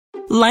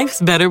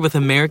Life's better with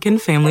American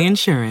Family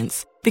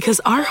Insurance because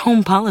our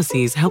home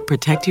policies help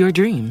protect your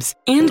dreams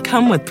and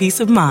come with peace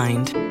of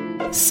mind.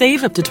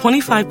 Save up to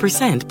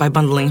 25% by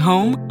bundling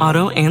home,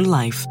 auto, and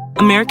life.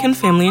 American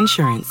Family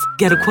Insurance.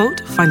 Get a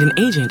quote, find an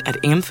agent at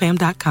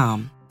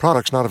amfam.com.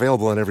 Products not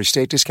available in every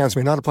state. Discounts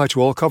may not apply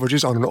to all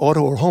coverages on an auto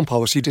or home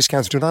policy.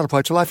 Discounts do not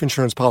apply to life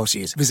insurance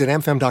policies. Visit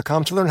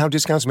amfam.com to learn how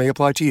discounts may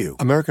apply to you.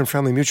 American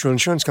Family Mutual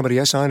Insurance Company,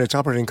 SI, and its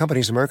operating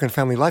companies, American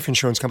Family Life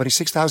Insurance Company,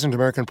 6000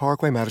 American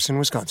Parkway, Madison,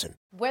 Wisconsin.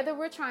 Whether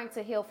we're trying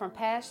to heal from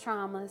past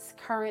traumas,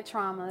 current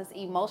traumas,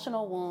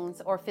 emotional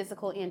wounds, or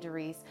physical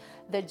injuries,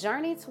 the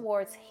journey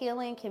towards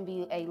healing can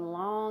be a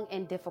long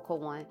and difficult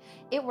one.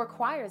 It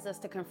requires us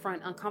to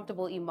confront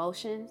uncomfortable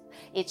emotions.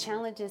 It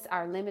challenges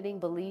our limiting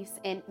beliefs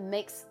and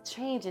makes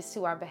changes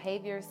to our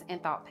behaviors and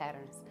thought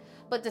patterns.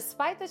 But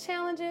despite the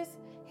challenges,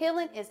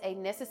 healing is a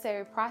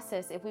necessary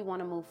process if we want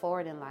to move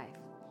forward in life.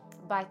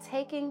 By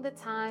taking the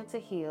time to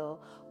heal,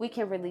 we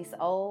can release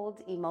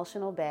old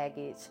emotional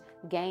baggage,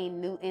 gain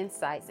new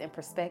insights and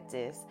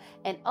perspectives,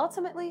 and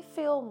ultimately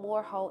feel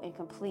more whole and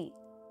complete.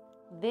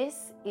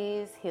 This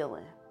is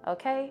healing,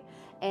 okay?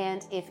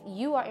 And if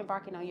you are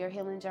embarking on your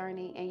healing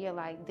journey and you're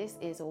like, this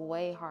is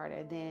way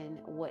harder than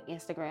what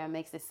Instagram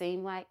makes it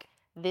seem like,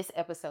 this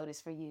episode is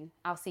for you.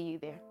 I'll see you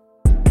there.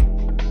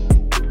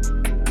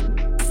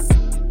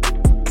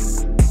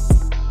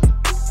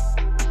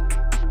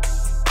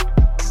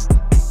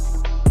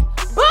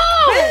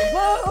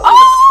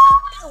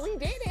 Oh, we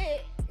did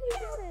it.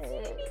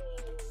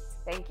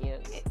 Thank you.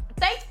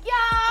 Thank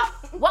y'all.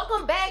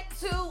 Welcome back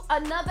to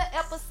another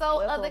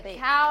episode of The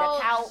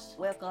Couch.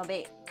 Welcome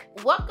back.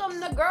 Welcome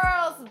the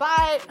girls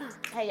by.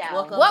 Hey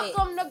y'all.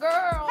 Welcome the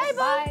girls Hey,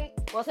 by.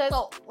 What's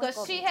up?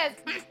 Because she has.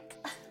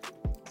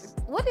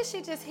 What did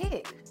she just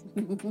hit?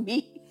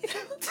 Me.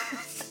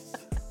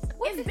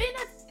 It's been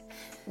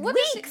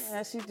weeks.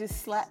 She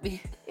just slapped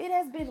me. It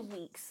has been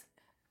weeks.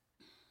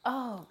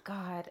 Oh,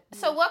 God.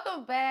 So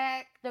welcome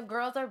back. The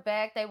girls are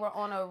back. They were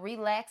on a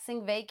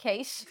relaxing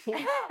vacation.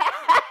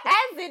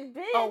 Has it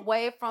been?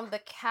 Away from the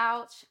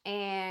couch.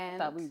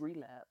 And I thought we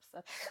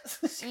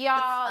relapsed.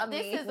 y'all,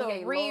 this is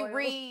a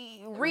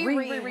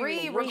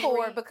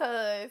re-record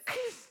because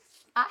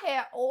I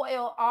had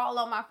oil all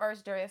on my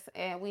first dress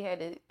and I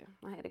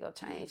had to go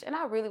change. And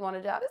I really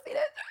wanted y'all to see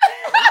that.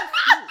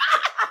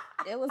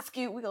 It was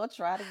cute. We're going to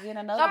try to get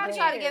another. I'm going to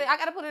try to get it. I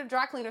got to put it in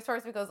dry cleaners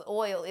first because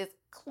oil is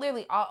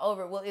clearly all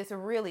over. Well, it's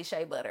really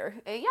shea butter.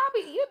 And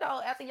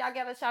y'all after y'all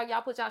get a shower,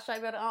 y'all put y'all shea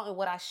butter on. And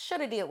what I should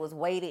have did was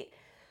waited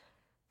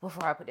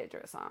before I put that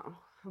dress on.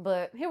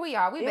 But here we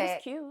are. We back. It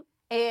was cute.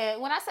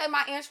 And when I say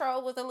my intro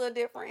was a little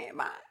different,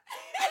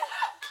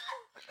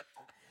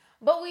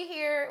 but we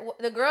here.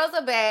 The girls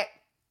are back.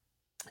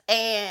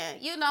 And,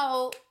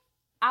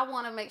 I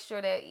want to make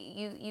sure that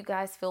you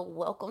guys feel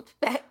welcomed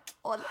back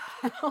on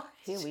the couch.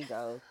 Here we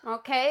go.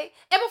 Okay?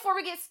 And before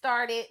we get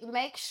started,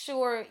 make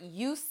sure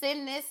you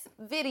send this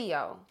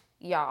video,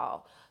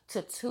 y'all,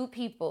 to 2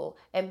 people.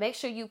 And make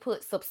sure you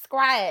put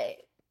subscribe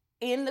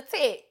in the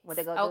text. What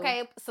they gonna do?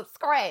 Okay?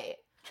 Subscribe.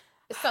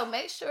 So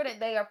make sure that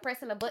they are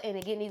pressing the button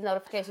and getting these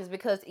notifications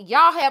because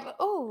y'all have...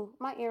 Oh,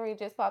 my earring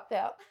just popped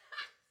out.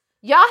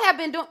 Y'all have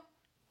been doing...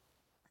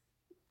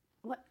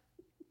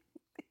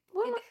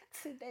 What?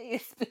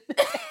 Today's the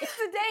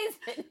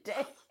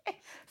day.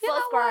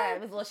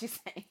 Subscribe is what she's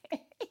saying.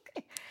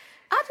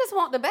 I just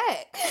want the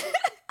back.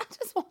 I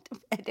just want the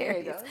back. There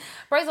you go.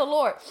 Praise the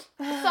Lord.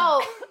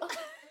 So,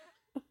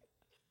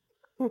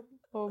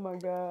 Oh my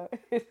God.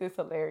 This is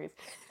hilarious.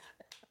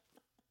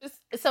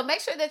 so make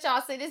sure that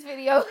y'all send this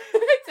video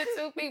to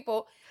 2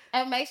 people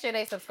and make sure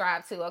they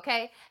subscribe too,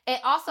 okay? And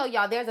also,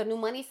 y'all, there's a new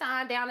money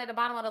sign down at the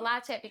bottom of the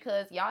live chat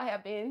because y'all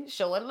have been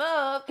showing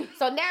love.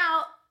 So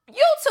now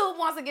YouTube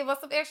wants to give us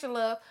some extra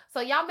love. So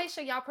y'all make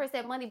sure y'all press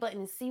that money button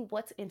and see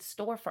what's in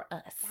store for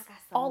us.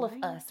 All of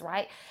us,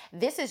 right?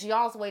 This is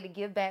y'all's way to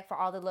give back for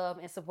all the love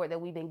and support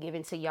that we've been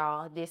giving to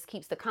y'all. This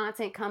keeps the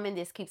content coming.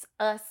 This keeps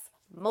us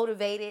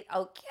motivated,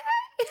 okay?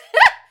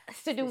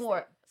 to do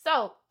more.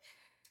 So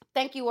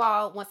thank you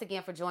all once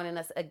again for joining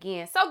us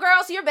again. So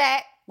girls, you're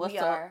back. We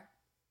are.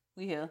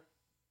 We here.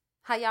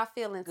 How y'all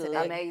feeling Good.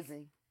 today?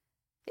 Amazing.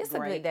 It's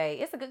Great. a good day.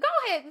 Go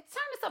ahead. Turn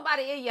to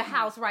somebody in your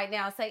house right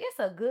now and say, it's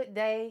a good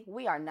day.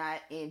 We are not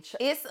in church.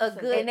 It's a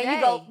good day. And then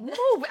you go,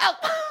 move out.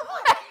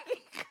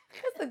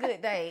 It's a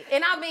good day.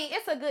 And I mean,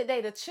 it's a good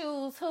day to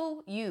choose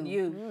who? You.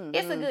 You.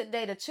 It's a good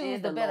day to choose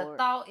And the the better Lord.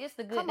 thought. It's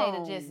the good Come day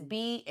on. to just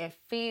be and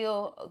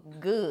feel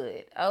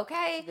good.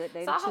 Okay? Good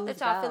day So to I hope that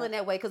choose y'all God. feeling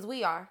that way because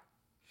we are.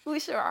 We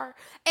sure are.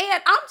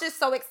 And I'm just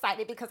so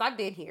excited because I've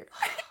been here.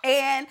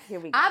 And Here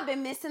we go. I've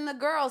been missing the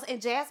girls.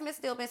 And Jasmine's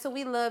still been, so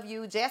we love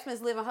you.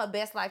 Jasmine's living her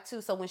best life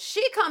too. So when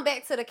she come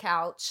back to the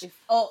couch,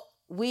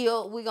 we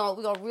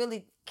gonna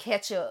really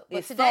catch up. But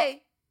It's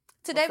today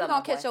What's we're up, gonna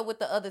my catch boy? up with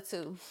the other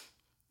 2.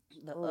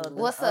 The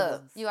What's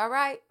up? You all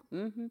right?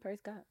 Mm-hmm. Praise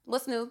God.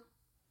 What's new?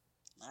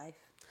 Life.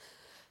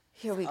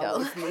 Here we Oh,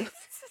 go. it's me.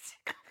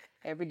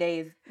 Every day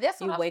is That's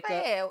what you I'm wake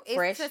saying. up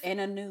fresh and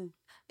anew.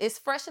 It's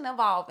fresh and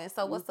evolving.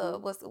 So what's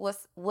up?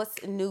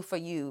 What's new for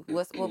you?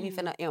 What we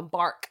finna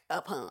embark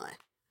upon?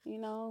 You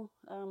know,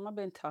 I've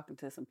been talking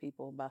to some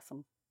people about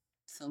some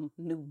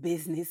new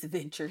business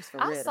ventures for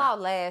real. I saw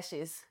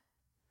lashes.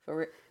 For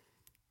real.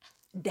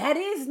 That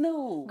is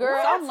new.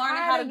 Girl, So I'm I'm learning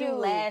tired how to of do you.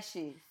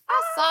 lashes.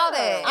 I saw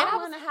that. And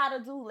I'm learning how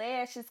to do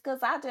lashes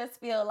because I just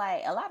feel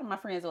like a lot of my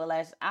friends with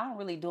lashes, I don't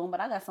really do them, but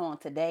I got some on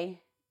today.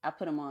 I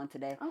put them on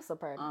today. I'm so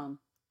proud.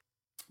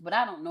 But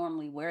I don't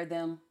normally wear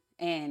them,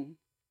 and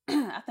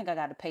I think I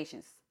got the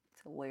patience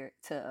to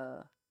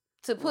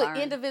put learn.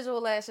 individual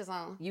lashes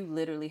on. You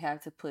literally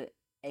have to put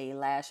a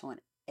lash on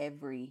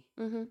every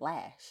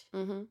lash.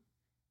 Mm-hmm.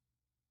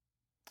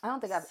 I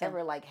don't think I've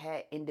ever like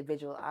had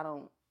individual. I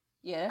don't.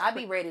 Yeah, I'd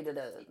be ready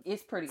to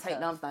it's pretty take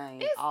tough. them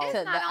things. It's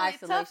not only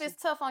tough,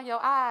 it's tough on your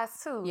eyes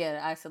too. Yeah,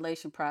 the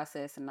isolation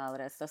process and all of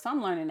that stuff. So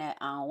I'm learning that.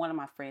 One of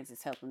my friends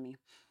is helping me.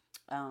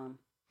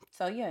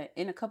 So yeah,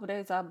 in a couple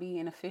days I'll be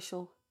an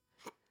official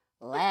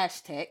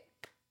lash tech.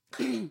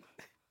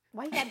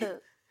 Why you got the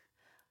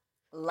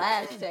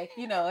lash tech?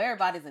 You know,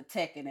 everybody's a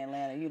tech in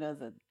Atlanta. You know,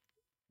 there's a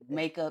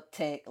makeup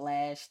tech,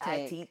 lash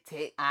tech, IT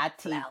tech,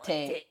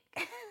 tech.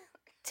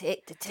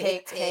 Tech,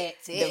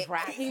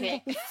 device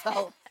tech.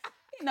 So,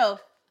 you know,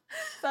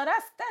 so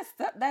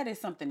that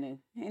is something new.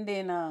 And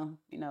then,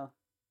 you know,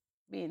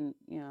 being,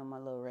 you know, my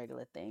little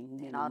regular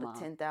thing. And all the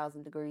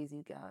 10,000 degrees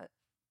you got.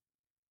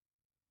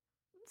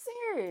 I'm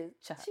serious.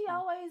 She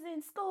always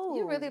in school.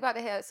 You really about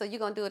to have, so you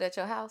going to do it at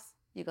your house?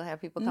 You going to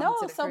have people come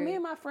to the so crib? Me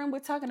and my friend, we're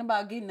talking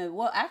about getting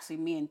actually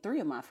me and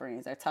 3 of my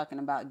friends are talking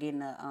about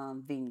getting a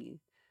venue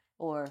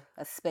or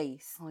a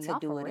space to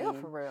do it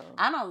in. For real.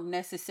 I don't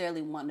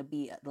necessarily want to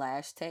be a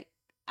lash tech.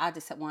 I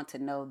just want to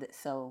know that.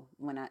 So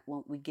when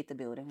we get the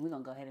building, we're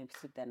gonna go ahead and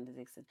put that into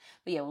existence.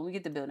 But yeah, when we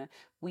get the building,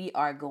 we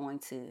are going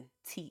to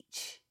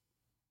teach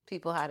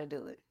people how to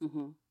do it.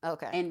 Mm-hmm.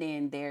 Okay. And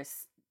then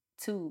there's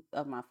 2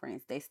 of my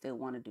friends. They still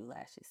want to do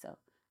lashes, so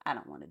I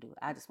don't want to do it.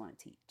 I just want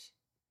to teach.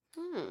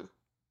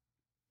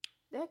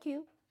 They're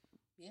cute.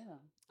 Yeah,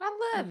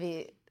 I love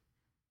it.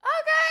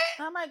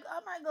 Okay. I might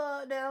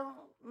go down.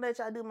 Let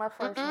y'all do my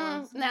first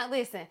ones. Now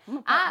listen,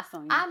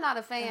 I'm not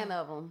a fan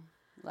of them.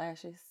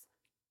 Lashes.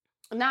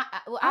 Not.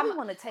 Well, I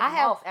want to take them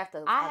off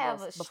after. I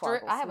have a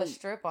strip. I have a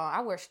strip on.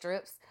 I wear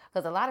strips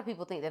because a lot of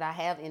people think that I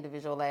have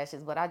individual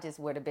lashes, but I just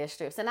wear the best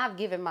strips. And I've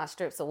given my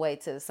strips away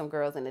to some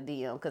girls in the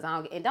DM because I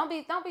don't. And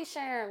don't be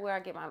sharing where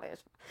I get my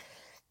lashes.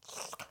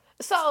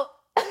 So.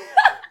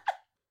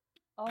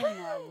 Oh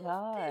my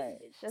God.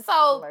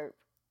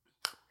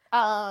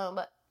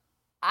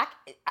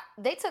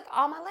 They took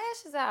all my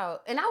lashes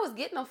out, and I was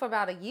getting them for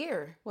about a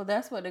year. Well,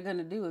 that's what they're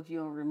gonna do if you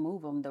don't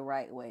remove them the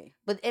right way.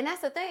 And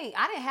that's the thing.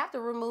 I didn't have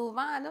to remove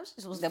mine. Them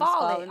just was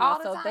falling all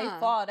the time. So if they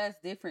fall, that's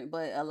different.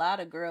 But a lot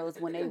of girls,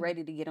 when they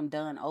ready to get them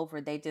done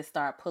over, they just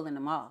start pulling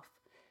them off.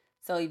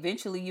 So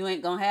eventually, you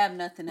ain't gonna have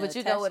nothing. But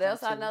you know what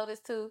else I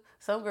noticed too?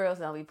 Some girls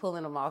don't be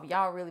pulling them off.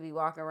 Y'all really be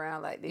walking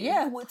around like this.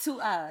 Yeah, with 2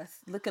 eyes,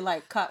 looking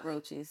like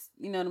cockroaches.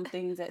 You know them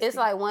things that. It's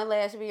like one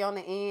lash be on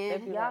the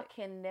end. Y'all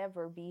can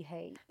never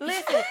behave.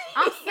 Listen,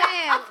 I'm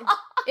saying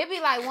it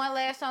be like one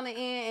lash on the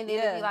end, and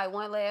then it be like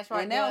one lash right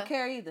there. And they don't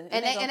care either.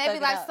 And they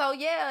be like, so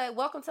yeah,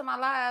 welcome to my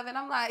live, and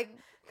I'm like.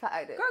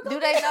 Girl, do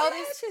they know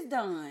this? She's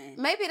done.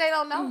 Maybe they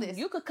don't know this.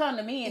 You could come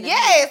to me.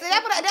 Yes,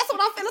 that's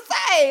what I'm finna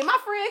say. My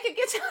friend can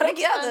get y'all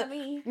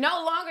together.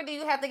 No longer do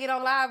you have to get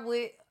on live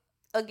with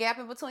a gap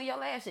in between your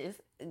lashes.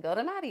 Go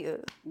to Nadia.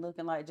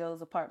 Looking like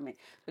Joe's apartment.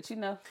 But you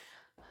know.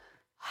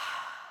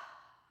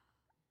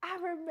 I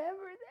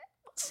remember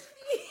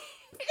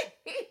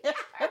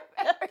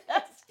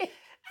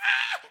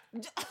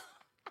that.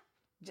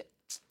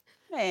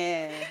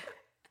 Man.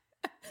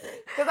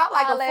 Because I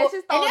like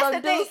lashes. And that's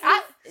the thing.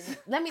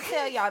 Let me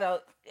tell y'all though,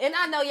 and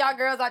I know y'all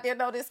girls out there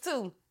know this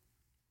too.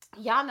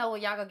 Y'all know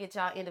when y'all go get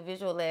y'all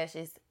individual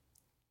lashes,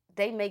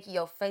 they make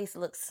your face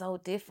look so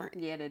different.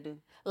 Yeah, they do.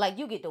 Like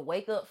you get to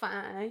wake up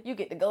fine, you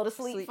get to go to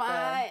sleep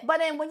fine. But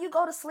then when you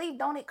go to sleep,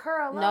 don't it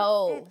curl up?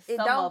 No,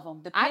 some of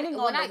them, depending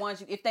on the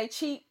ones if they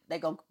cheap, they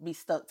gonna be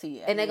stuck to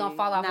you, and they gonna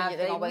fall off. And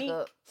they gonna wake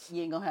up.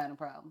 You ain't gonna have no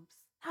problems.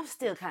 I'm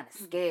still kind of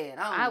scared.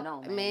 I don't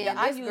know, man.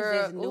 Yeah, I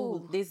use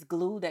this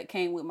glue that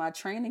came with my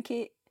training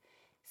kit.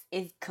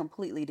 It's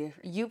completely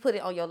different. You put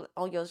it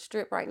on your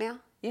strip right now?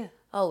 Yeah.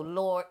 Oh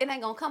Lord, it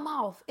ain't gonna come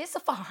off. It's a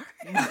fire.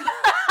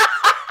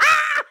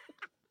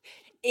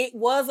 It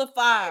was a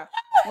fire.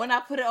 When I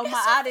put it on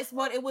my eye this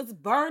morning, it was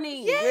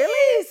burning.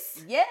 Yes.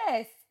 Really?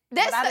 Yes.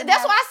 That's why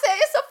I said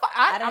it's a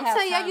fire. I'm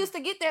telling you, I used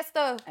to get that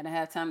stuff. I didn't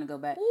have time to go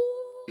back.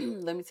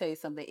 Let me tell you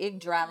something. It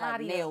dry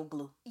like nail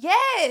glue.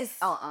 Yes.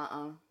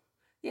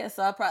 Yeah,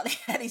 so I probably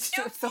had these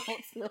strips on for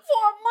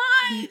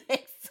mine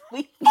next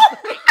week.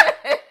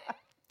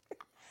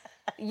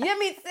 Let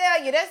me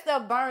tell you, that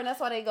stuff burn. That's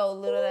why they go a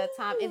little at a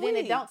time. And then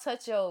it don't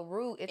touch your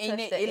root. It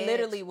touches the edge.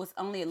 Literally was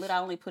only a little. I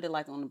only put it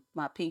like on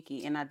my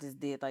pinky, and I just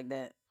did like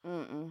that.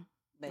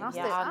 baby.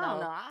 I don't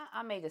know.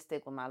 I may just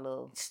stick with my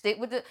little. Stick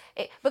with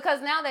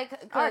because now they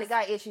I already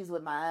got issues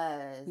with my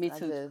eyes. Me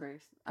too,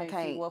 Chris. I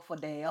can't. What for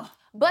damn?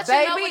 But you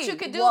know what you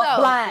could do though.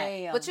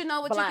 Blind. But you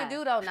know what you could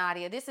do though,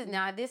 Nadia. This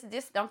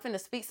I'm finna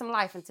speak some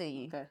life into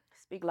you. Okay.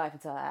 Speak life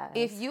into her eyes.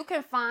 If you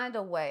can find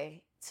a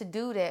way to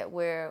do that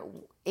where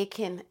it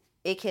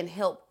can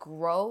help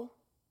grow,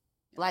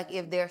 like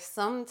if there's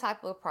some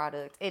type of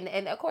product, and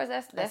of course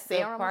that's the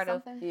serum part or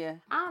of. something? Yeah.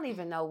 I don't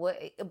even know what,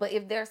 but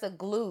if there's a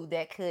glue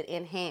that could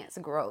enhance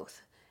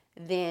growth,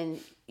 then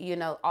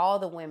all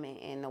the women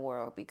in the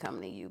world be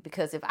coming to you.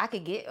 Because if I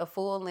could get a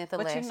full length of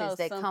But lashes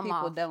that some come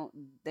people off,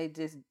 they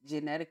just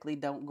genetically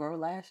don't grow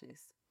lashes.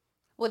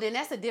 well then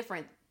that's a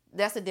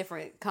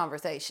different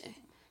conversation.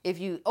 If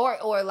you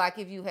or like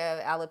if you have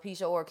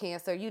alopecia or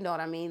cancer, you know what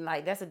I mean?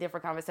 Like that's a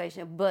different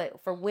conversation.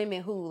 But for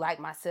women who, like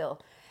myself,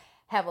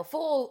 have a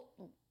full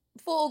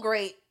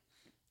great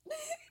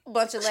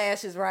bunch of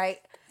lashes, right?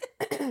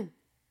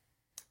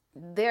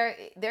 There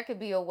could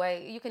be a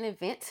way, you can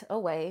invent a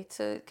way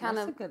to kind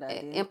That's of a good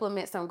idea.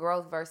 implement some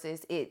growth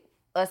versus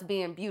us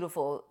being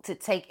beautiful to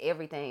take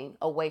everything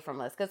away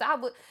from us. Because I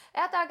would,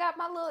 after I got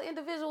my little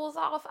individuals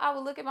off, I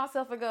would look at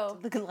myself and go,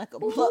 Looking like a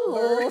 "Ooh,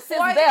 plumber.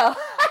 boy, Bell.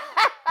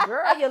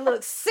 girl, you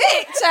look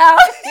sick, child."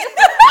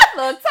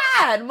 Look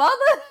tired, mother.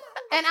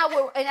 And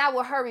I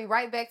would hurry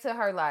right back to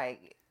her,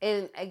 like,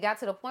 and it got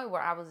to the point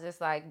where I was just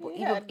like,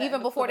 Yeah,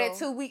 even before that on.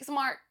 2 weeks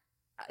mark,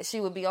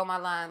 she would be on my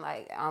line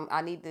like,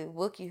 I need to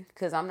book you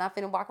because I'm not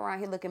finna walk around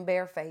here looking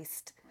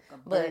barefaced.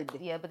 But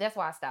yeah, but that's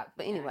why I stopped.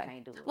 But anyway,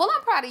 can't do it. well,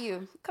 I'm proud of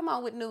you. Come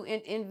on with new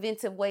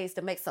inventive ways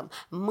to make some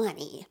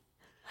money.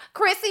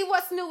 Chrissy,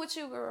 what's new with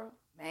you, girl?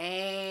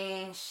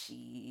 Man,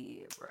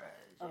 shit, bro.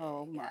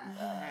 Oh my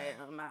God.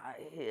 I'm out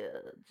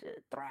here just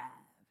thriving.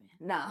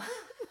 No.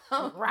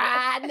 I'm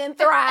riding and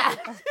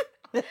thriving.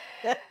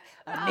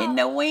 I'm in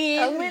the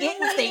wind,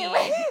 getting steam.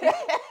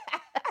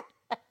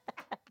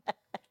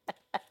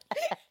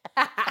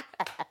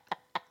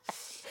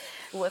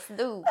 What's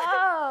new?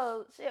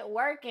 Oh, shit,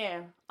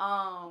 working.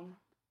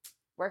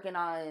 Working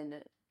on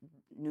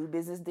new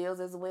business deals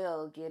as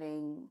well,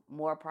 getting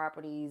more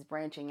properties,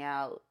 branching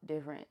out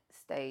different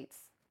states,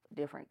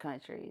 different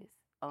countries.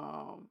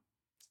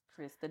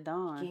 Chris the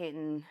Dawn.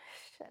 Getting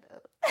shut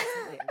up.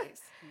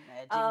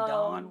 Magic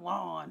Dawn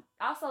Juan.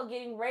 Also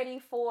getting ready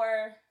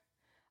for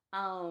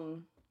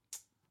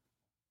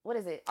what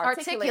is it?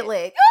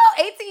 Articulate.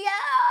 Oh,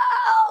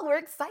 ATL. We're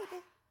excited.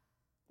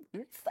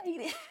 You're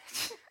excited.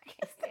 I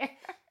can't stand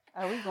it.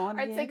 Are we going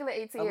again?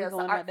 Articulate ATL. Are we it's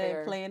going art out there fair.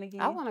 and playing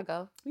again? I want to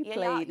go. We Yeah,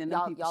 played in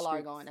them y'all are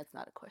streets. going. That's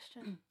not a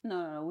question.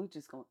 No. We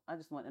just going. I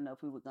just want to know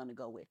if we were gonna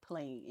go with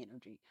playing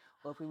energy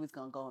or if we was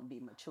gonna go and be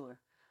mature.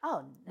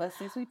 Oh, But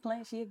since we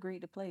playing, she agreed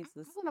to play.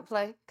 So I want to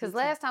play because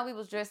last time we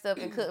was dressed up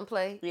and couldn't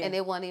play, Yeah. and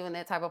it wasn't even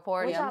that type of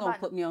party. yeah, I'm gonna about-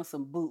 put me on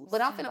some boots. But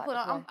I'm She's finna about put to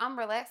on. I'm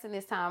relaxing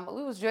this time. But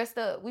we was dressed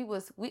up.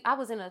 I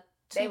was in a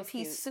They was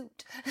two-piece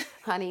cute. suit,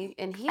 honey,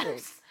 and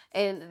heaters.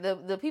 And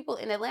the people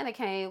in Atlanta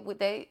came with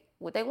they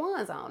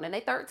ones on and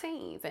they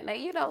 13s and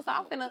they so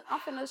I'm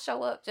finna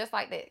show up just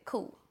like that.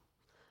 Cool.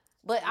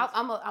 But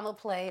I'm a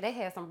play. They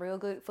had some real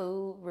good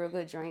food, real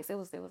good drinks. It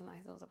was nice.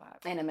 It was a vibe.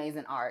 and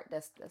amazing art.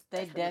 That's They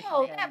really definitely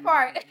Oh, had that me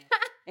part. on.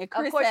 And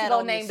Chris course you had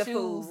gonna on name the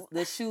shoes, food.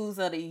 the shoes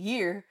of the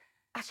year.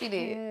 She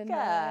did. God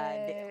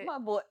damn, my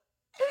boy.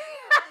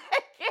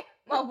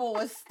 My boy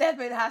was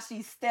stepping how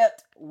she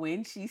stepped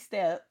when she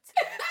stepped.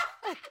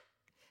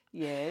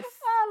 Yes.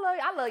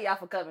 I love y'all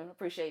for coming.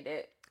 Appreciate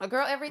that. A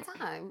girl every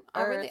time.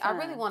 I Every really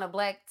time. want a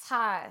black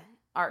tie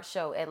art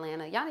show,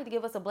 Atlanta. Y'all need to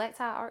give us a black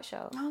tie art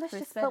show. No, let's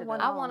Chris just set put it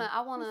one up. I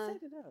on. wanna.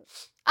 Set it up.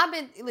 I've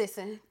been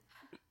listen.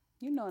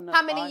 You know enough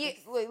How many years?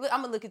 artists. Wait,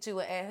 I'm gonna look at you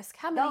and ask.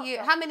 How Don't- many years?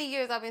 don't. How many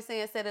years I've been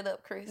saying set it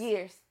up, Chris?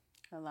 Years.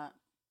 A lot.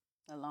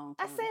 A long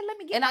I time. said, let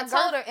me get And my I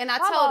told girth- her. And I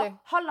Hold told on, her.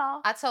 Hold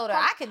on. I told her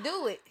Hold- I could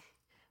do it,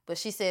 but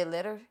she said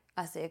let her.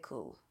 I said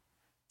cool.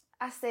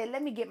 I said,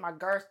 let me get my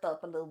girth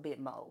up a little bit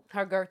more.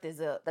 Her girth is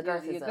up. The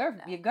girth your is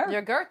girth, up. your girth,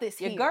 Your girth is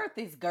your here. girth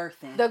is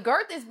girthing. The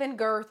girth has been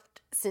girthed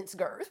since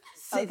girth.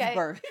 Since okay?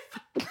 birth.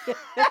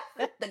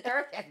 The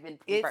girth has been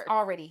It's birthed.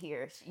 already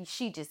here.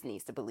 She just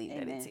needs to believe that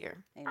it's Amen.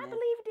 here. I Amen.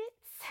 believed it.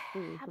 I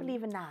Mhm.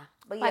 believe it now.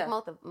 But Like yeah,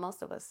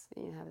 most of us,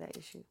 have that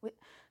issue. We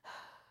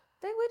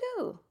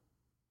do.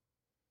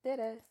 it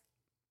is.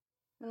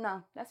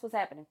 No, that's what's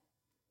happening.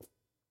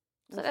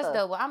 So that's up?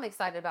 dope. Well, I'm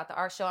excited about the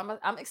art show.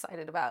 I'm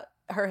excited about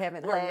her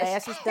having her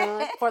Lash. lashes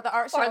done for the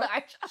art show. For the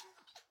art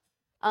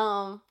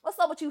show. What's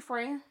up with you,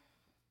 friend?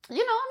 I'm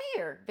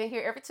here. Been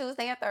here every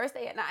Tuesday and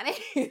Thursday at 9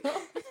 a.m.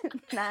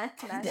 Nine.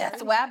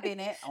 That's where I've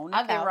been at. On the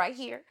I've been couch. right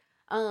here.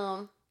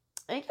 And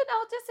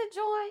just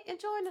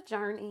enjoying the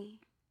journey.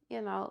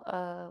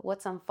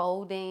 What's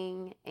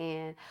unfolding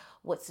and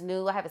what's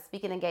new. I have a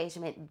speaking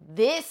engagement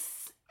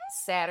this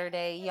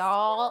Saturday,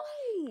 y'all.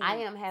 I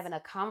am having a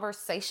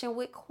conversation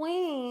with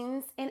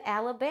Queens in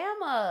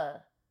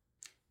Alabama.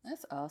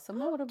 That's awesome.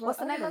 I would have. What's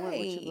the name of with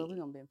you, it? but we're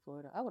gonna be in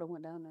Florida. I would have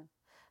went down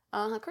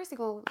there. Chrissy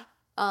going.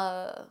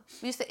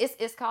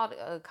 It's called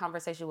a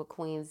conversation with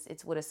Queens.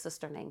 It's with a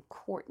sister named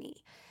Courtney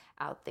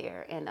out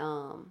there, and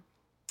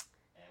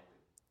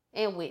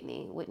And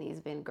Whitney. Whitney's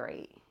been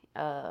great.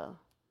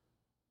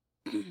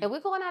 And we're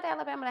going out to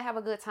Alabama to have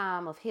a good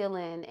time of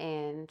healing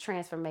and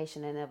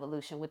transformation and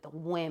evolution with the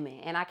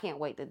women. And I can't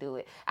wait to do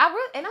it. I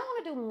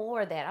want to do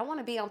more of that. I want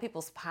to be on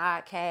people's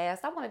podcasts.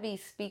 I want to be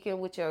speaking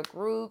with your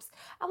groups.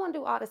 I want to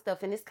do all this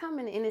stuff. And it's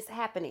coming and it's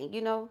happening,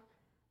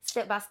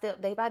 step by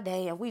step, day by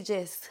day. And we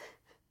just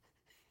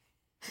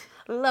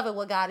loving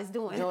what God is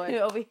doing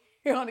over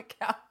here on the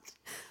couch.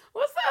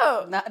 What's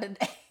up? Not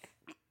today.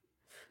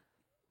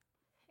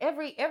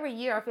 Every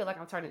year I feel like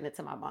I'm turning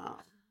into my mom.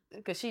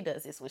 Because she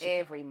does this when she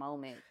Every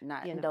moment.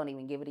 Don't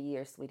even give it a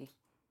year, sweetie.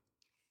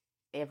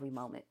 Every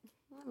moment.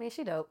 I mean,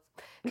 she dope.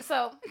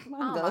 So I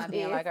don't mind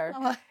being like her.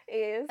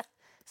 Is.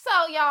 So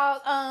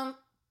y'all,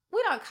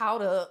 we done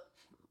caught up.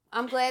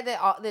 I'm glad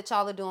that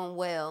y'all are doing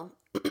well.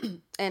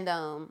 And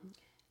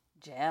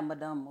Jasmine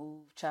done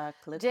moved, child,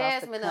 clear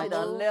Jasmine across the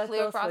done country. moved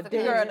clear across the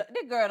country.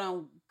 That girl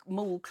done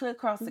moved clear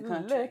across the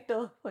country.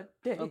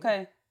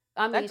 Okay.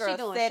 I mean, That she girl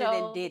doing said shows.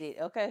 it and did it,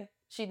 okay?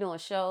 She doing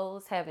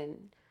shows,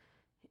 having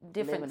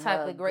different Living type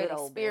her of great good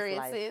old best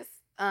life. experiences.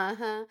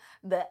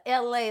 The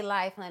LA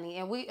life, honey.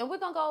 And we're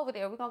gonna go over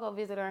there. We're gonna go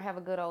visit her and have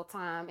a good old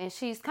time. And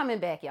she's coming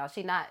back, y'all.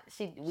 We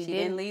She didn't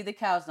didn't leave the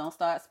couch. Don't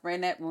start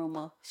spreading that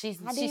rumor. She's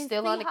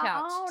still on the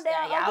couch.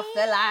 Yeah, y'all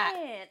fell out.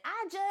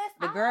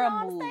 The I girl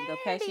don't moved,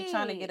 okay? She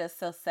trying to get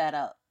herself set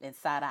up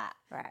inside out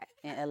Right.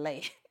 in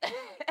LA.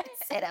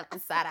 Set up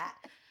inside out.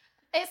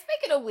 And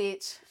speaking of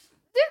which,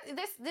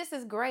 this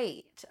is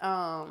great.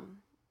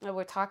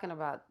 We're talking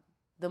about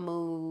the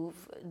move,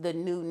 the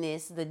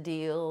newness, the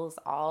deals,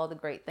 all the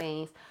great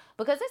things.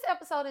 Because this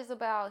episode is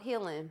about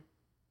healing.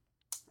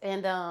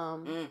 And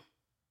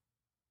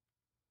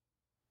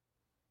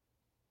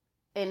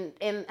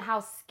and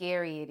how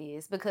scary it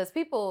is. Because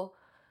people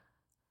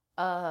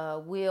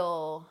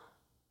will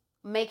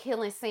make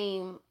healing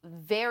seem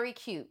very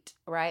cute,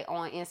 right?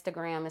 On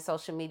Instagram and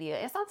social media.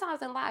 And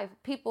sometimes in life,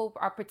 people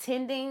are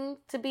pretending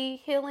to be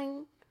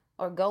healing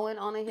or going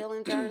on a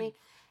healing journey.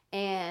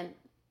 And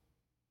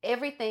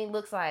everything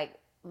looks like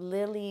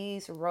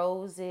lilies,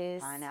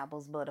 roses,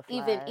 Pineapples,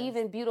 butterflies.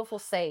 even beautiful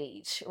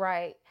sage,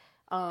 right?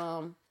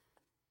 Pineapples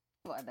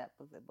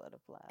and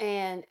butterflies.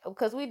 And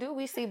because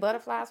we see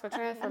butterflies for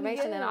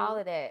transformation and all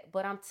of that.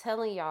 But I'm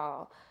telling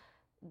y'all,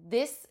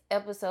 this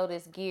episode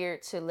is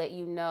geared to let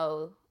you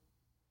know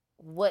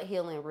what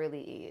healing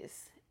really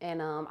is.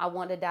 And I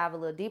want to dive a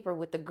little deeper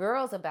with the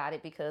girls about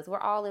it because we're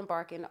all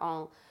embarking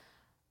on,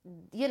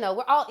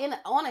 we're all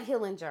on a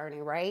healing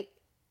journey, right?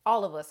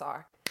 All of us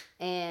are.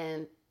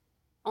 And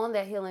on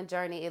that healing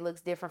journey, it looks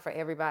different for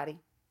everybody,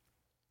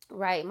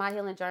 right? My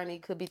healing journey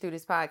could be through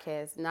this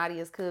podcast.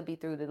 Nadia's could be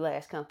through the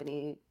Lash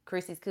Company.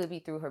 Chrissy's could be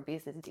through her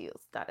business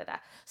deals,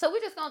 So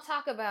we're just going to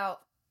talk about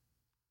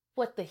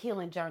what the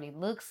healing journey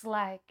looks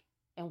like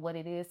and what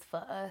it is for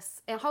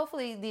us. And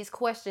hopefully these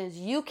questions,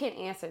 you can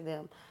answer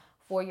them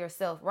for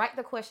yourself. Write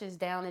the questions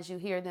down as you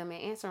hear them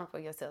and answer them for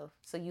yourself.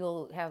 So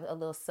you'll have a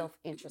little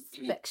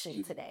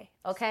self-introspection today,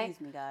 okay?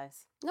 Excuse me,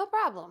 guys. No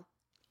problem.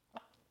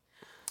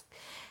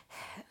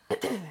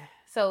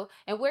 So,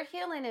 and we're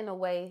healing in a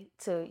way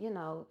to,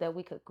 that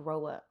we could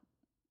grow up.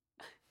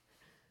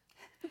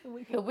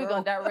 We're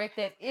going to direct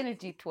that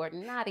energy toward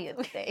Nadia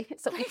today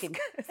so we can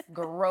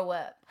grow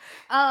up.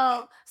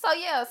 So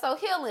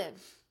healing.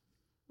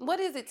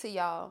 What is it to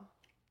y'all?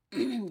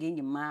 Getting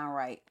your mind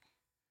right.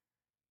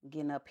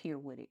 Getting up here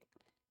with it.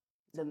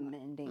 The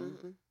mending.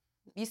 Mm-hmm.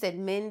 You said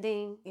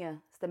mending? Yeah,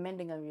 it's the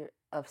mending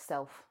of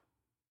self,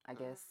 I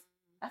guess.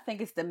 I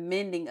think it's the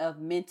mending of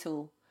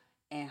mental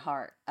and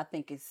heart. I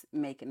think it's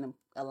making them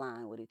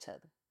align with each other.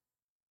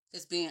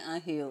 Just being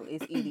unhealed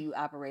is either you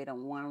operate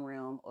on one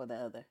realm or the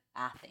other,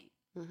 I think.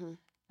 Mm-hmm.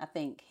 I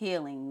think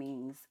healing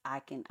means I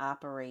can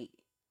operate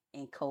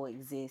and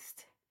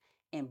coexist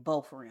in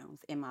both realms,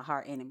 in my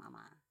heart and in my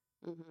mind.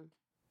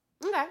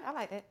 Mm-hmm. Okay, I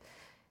like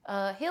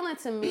that. Healing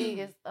to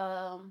me is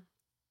the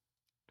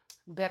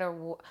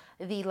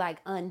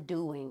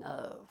undoing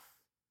of.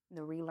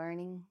 The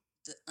relearning.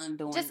 The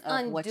undoing Just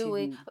of what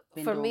you've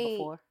been for doing me,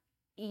 before.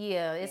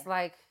 Yeah, it's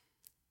like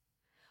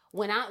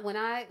when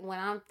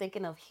I'm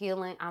thinking of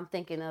healing, I'm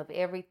thinking of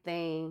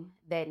everything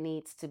that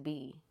needs to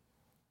be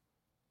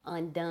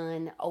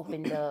undone,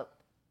 opened up,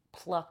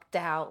 plucked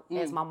out,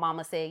 as my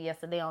mama said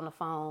yesterday on the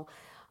phone.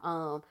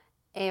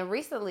 And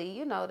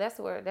recently, that's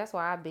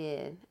where I've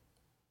been,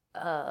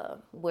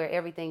 where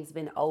everything's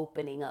been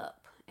opening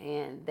up,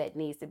 and that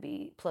needs to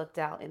be plucked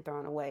out and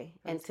thrown away.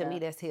 And to me,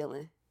 that's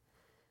healing,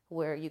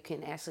 where you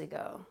can actually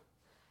go,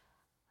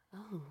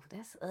 oh,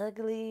 that's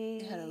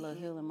ugly. I had a little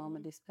healing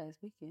moment this past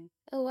weekend.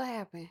 Oh, what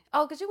happened?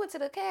 Oh, because you went to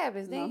the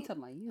cabins, No, didn't I'm you?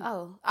 talking about you.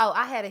 Oh,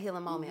 I had a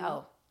healing moment. Mm-hmm.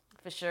 Oh,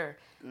 for sure.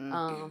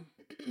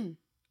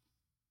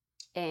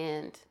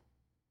 And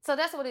so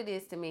that's what it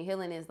is to me.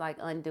 Healing is like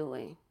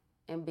undoing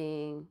and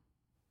being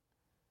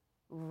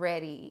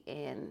ready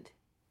and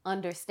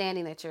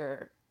understanding that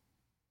you're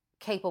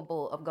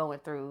capable of going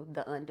through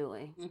the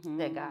undoing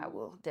that God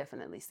will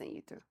definitely send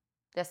you through.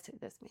 That's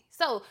me.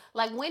 So,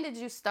 when did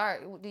you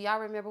start? Do y'all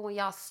remember when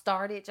y'all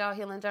started y'all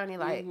healing journey?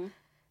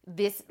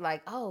 this,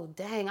 like, oh,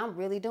 dang, I'm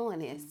really doing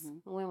this.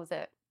 When was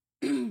that?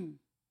 It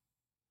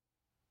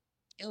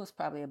was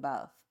probably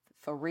about,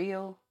 for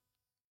real,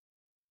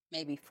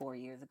 maybe 4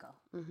 years ago,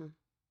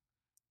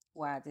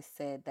 where I just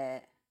said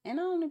that, and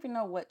I don't even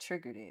know what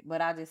triggered it,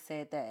 but I just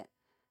said that,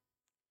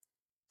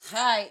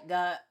 all right,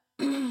 God,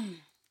 I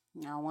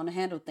don't want to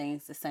handle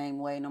things the same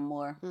way no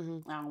more.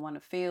 I don't want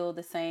to feel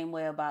the same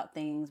way about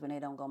things when they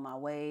don't go my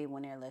way,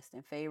 when they're less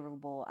than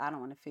favorable. I don't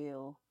want to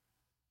feel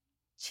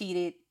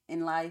cheated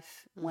in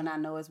life when I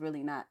know it's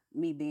really not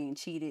me being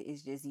cheated.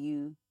 It's just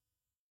you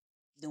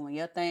doing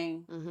your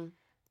thing.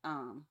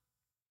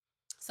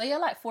 So yeah,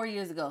 like 4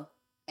 years ago,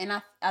 and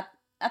I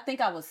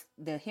think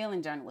the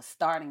healing journey was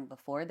starting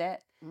before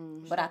that,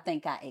 but I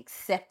think I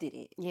accepted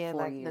it. Yeah,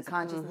 4 like years The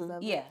consciousness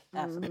of it. Yeah,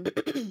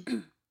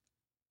 absolutely.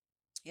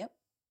 Yep.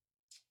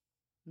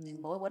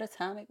 And boy, what a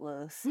time it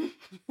was.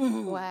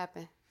 What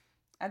happened?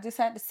 I just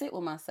had to sit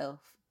with myself.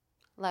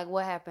 Like,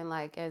 what happened?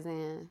 Like, as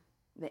in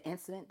The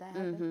incident that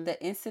happened.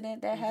 The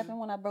incident that happened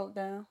when I broke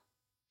down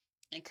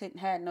and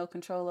had no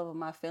control over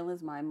my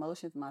feelings, my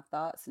emotions, my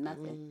thoughts,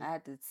 nothing. I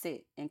had to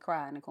sit and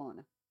cry in the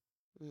corner.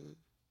 And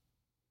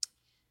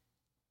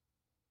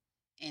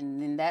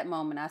in that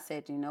moment, I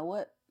said, you know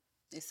what?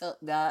 It's up,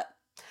 God.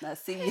 I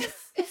see you.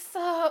 It's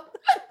up.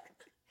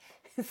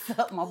 It's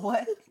up, my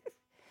boy.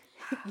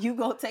 You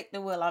go take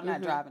the wheel. I'm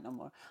not driving no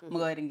more. I'm going to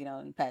go ahead and get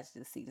on the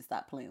passenger seat and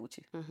stop playing with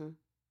you.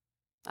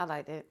 I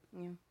like that.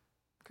 Yeah.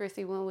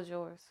 Chrissy, when was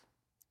yours?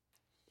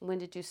 When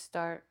did you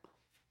start?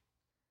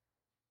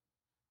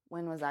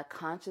 When was I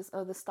conscious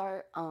of the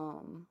start?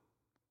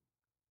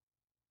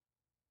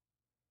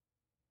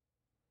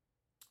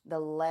 The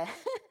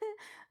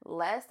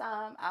last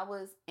time I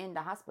was in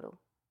the hospital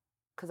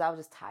because I was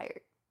just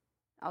tired.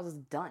 I was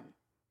just done.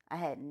 I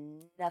had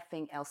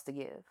nothing else to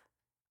give.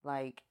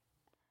 Like,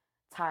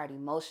 tired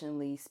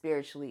emotionally,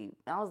 spiritually.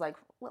 And I was like,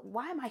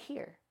 why am I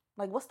here?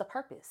 Like, what's the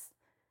purpose?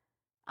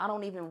 I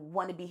don't even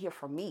want to be here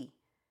for me.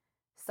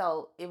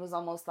 So it was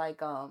almost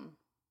like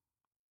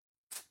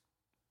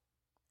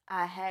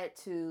I had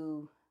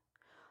to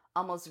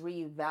almost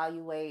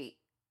reevaluate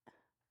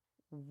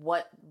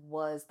what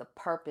was the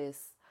purpose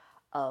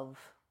of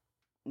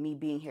me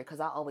being here, because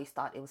I always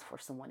thought it was for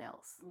someone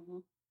else.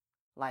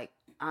 Like,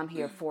 I'm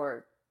here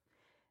for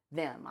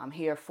them. I'm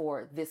here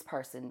for this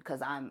person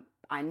because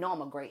I know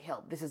I'm a great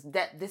help. This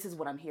is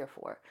what I'm here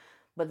for.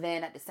 But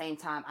then at the same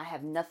time, I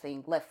have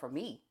nothing left for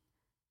me.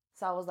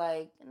 So I was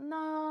like,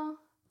 no,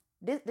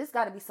 this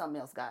got to be something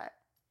else, God.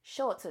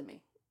 Show it to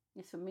me.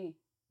 It's for me.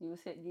 You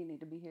said you need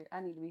to be here.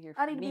 I need to be here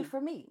for me. I need to be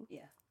for me.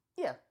 Yeah.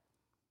 Yeah.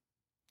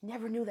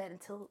 Never knew that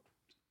until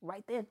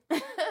right then.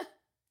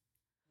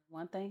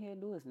 One thing he'll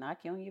do is knock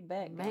you on your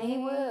back. Man, he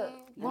will.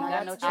 You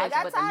got no choice I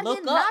got but tired to of look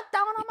getting up. knocked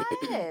down on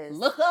my ass.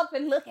 Look up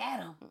and look at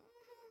him.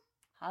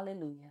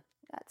 Hallelujah.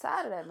 Got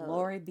tired of that move.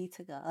 Glory be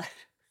to God.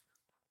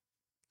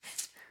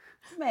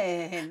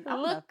 Man.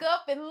 Look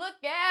up and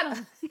look at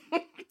him.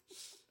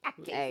 I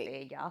can't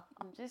stand y'all.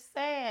 I'm just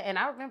saying. And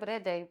I remember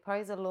that day.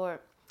 Praise the Lord.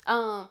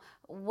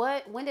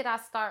 When did I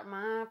start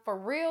mine? For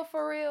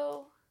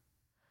real,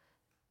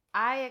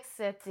 I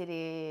accepted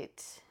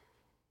it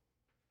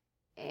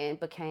and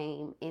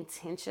became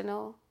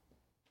intentional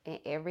in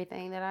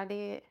everything that I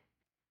did.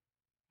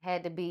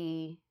 Had to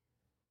be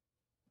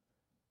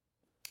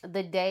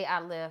the day I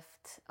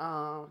left,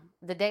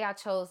 the day I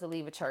chose to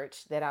leave a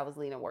church that I was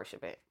leading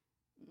worship at.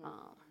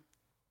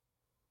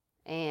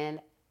 And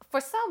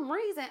for some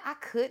reason, I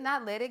could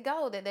not let it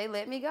go that they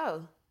let me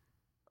go.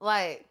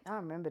 Like, I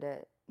remember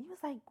that. You was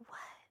like, what?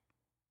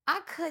 I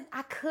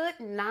could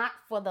not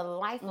for the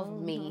life of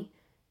me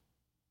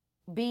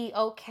be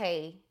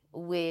okay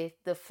with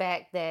the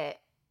fact that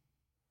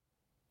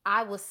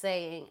I was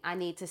saying I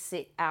need to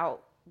sit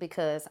out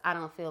because I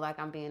don't feel like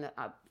I'm being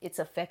it's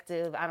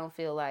effective. I don't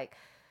feel like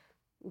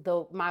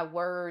my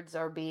words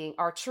are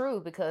true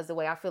because the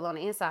way I feel on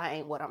the inside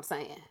ain't what I'm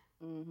saying.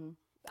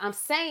 I'm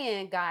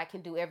saying God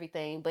can do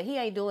everything, but he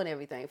ain't doing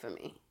everything for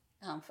me.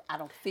 I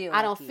don't feel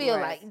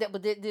like that,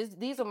 but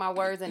these are my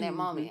words in that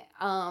moment.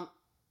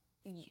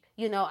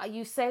 You know,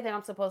 you say that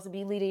I'm supposed to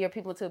be leading your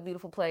people to a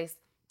beautiful place.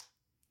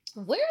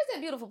 Where is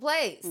that beautiful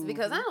place?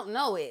 Because I don't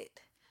know it.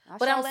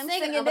 But I'm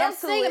singing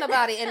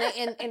about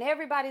it, and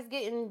everybody's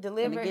getting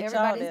delivered,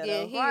 everybody's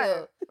getting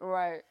healed.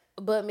 Right.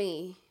 But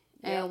me.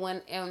 Yeah.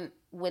 And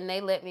when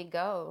they let me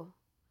go,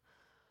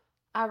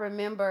 I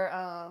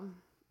remember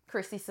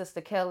Chrissy's sister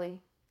Kelly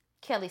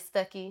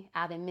Stuckey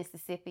out in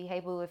Mississippi.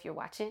 Hey boo, if you're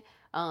watching.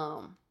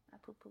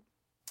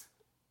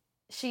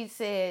 She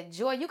said,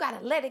 Joy, you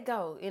gotta let it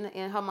go in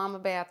her mama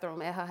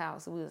bathroom at her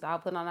house. We was all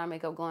putting on our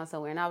makeup going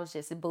somewhere, and I was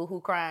just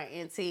boo-hoo crying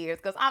in tears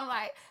because I'm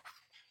like,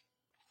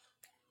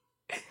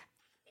 I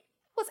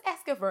was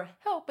asking for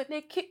help and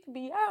they kicked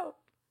me out.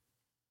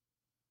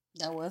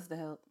 That was the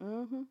help.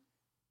 And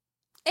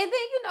then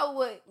you know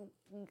what?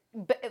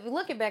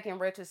 Looking back in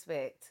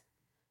retrospect,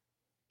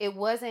 it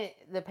wasn't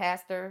the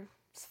pastor's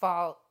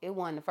fault. It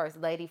wasn't the first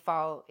lady's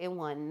fault. It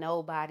wasn't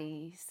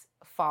nobody's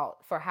fault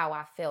for how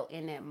I felt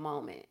in that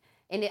moment.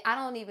 And I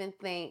don't even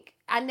think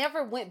I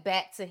never went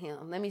back to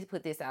him. Let me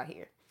put this out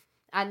here.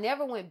 I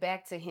never went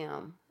back to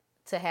him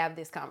to have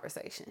this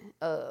conversation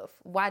of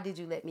why did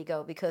you let me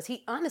go? Because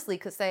he honestly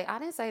could say, I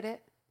didn't say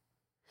that.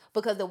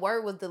 Because the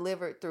word was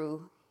delivered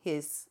through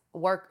his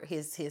work,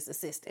 his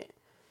assistant.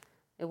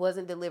 It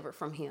wasn't delivered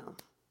from him.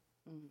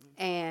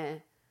 Mm-hmm.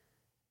 And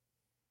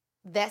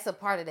that's a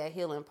part of that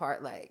healing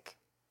part. Like,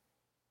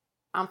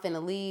 I'm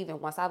finna leave.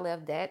 And once I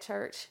left that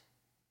church,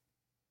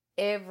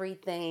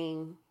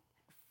 everything,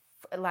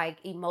 like,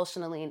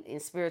 emotionally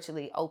and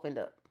spiritually opened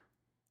up.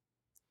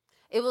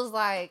 It was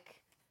like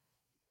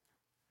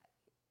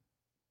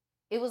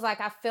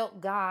I felt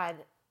God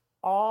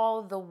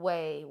all the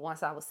way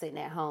once I was sitting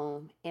at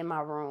home in my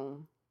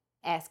room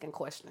asking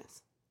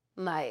questions.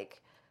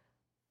 Like,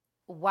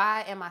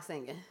 why am I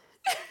singing?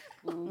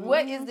 Mm-hmm.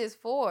 What is this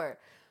for?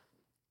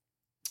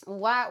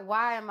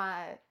 Why am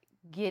I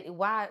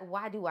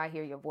why do I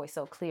hear your voice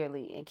so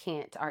clearly and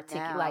can't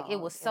articulate? Like, it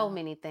was so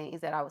many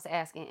things that I was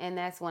asking. And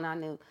that's when I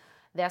knew,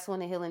 that's when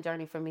the healing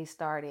journey for me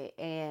started.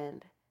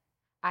 And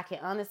I can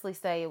honestly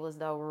say it was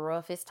the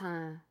roughest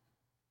time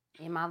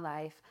in my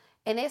life.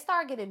 And it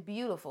started getting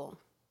beautiful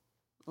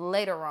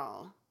later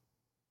on,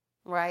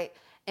 right?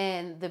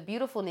 And the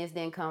beautifulness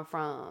didn't come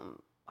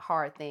from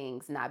hard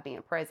things not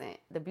being present.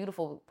 The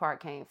beautiful part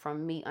came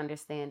from me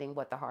understanding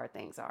what the hard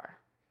things are,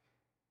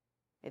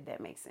 if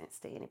that makes sense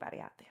to anybody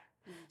out there.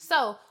 Mm-hmm.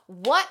 So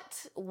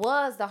what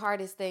was the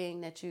hardest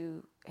thing that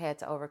you had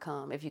to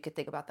overcome, if you could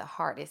think about the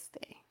hardest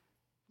thing?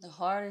 The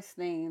hardest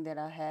thing that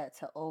I had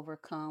to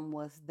overcome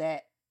was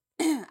that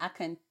I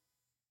couldn't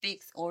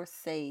fix or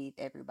save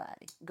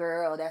everybody.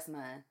 Girl, that's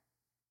mine.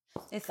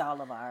 It's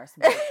all of ours.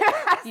 But,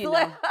 you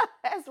know,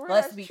 that's real.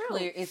 Let's that's be true.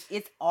 clear.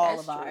 It's all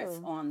that's of ours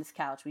true. on this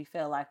couch. We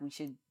feel like we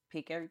should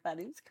pick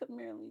everybody. Just come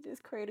here and we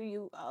just cradle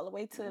you all the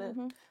way to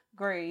the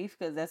grave,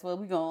 because that's where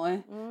we're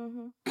going.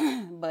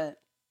 Mm-hmm. But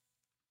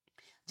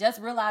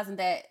just realizing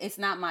that it's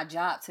not my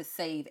job to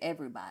save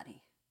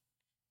everybody.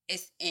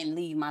 And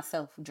leave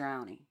myself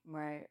drowning.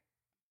 Right.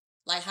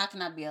 Like, how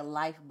can I be a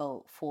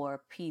lifeboat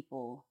for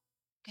people?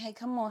 Hey,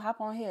 come on,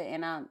 hop on here.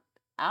 And I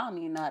don't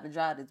even know how to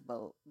drive this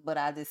boat, but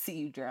I just see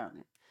you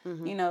drowning.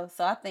 Mm-hmm. You know,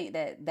 so I think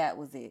that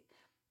was it.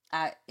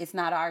 It's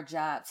not our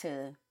job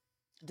to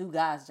do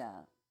God's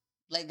job.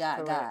 Let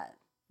God God.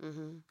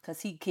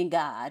 Because he can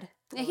God.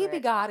 And he be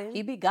Godding.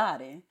 He be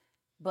Godding.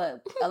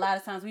 But a lot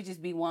of times we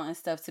just be wanting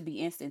stuff to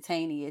be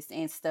instantaneous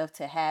and stuff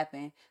to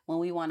happen when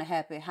we want to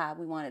happen, how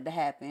we want it to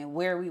happen,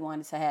 where we want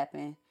it to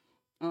happen,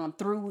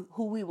 through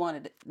who we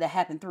wanted it to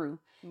happen through.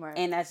 Right.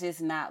 And that's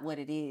just not what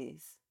it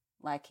is.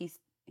 Like, he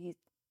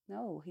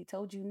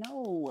told you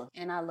no.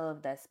 And I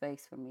love that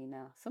space for me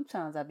now.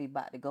 Sometimes I be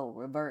about to go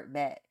revert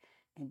back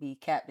and be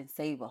Captain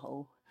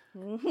Save-A-Ho.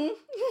 Mm-hmm.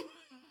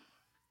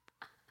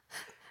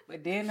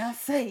 But then I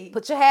say,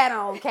 put your hat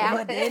on, Captain.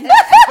 But then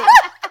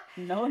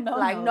no,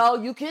 no,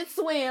 you can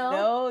swim.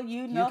 No,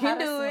 you know how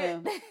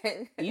to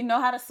swim. You know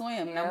how to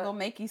swim, and I'm gonna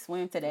make you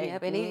swim today.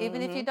 Yep, and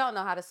even if you don't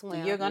know how to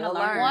swim, you're gonna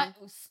learn.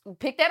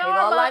 Pick that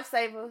arm up.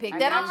 Lifesaver. Pick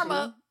that arm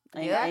up.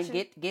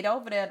 And get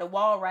over there, the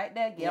wall right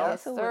there. Get over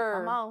to it.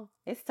 Come on.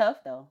 It's tough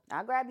though.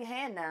 I'll grab your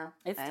hand now.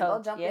 It's tough.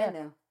 Go jump in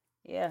there.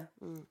 Yeah.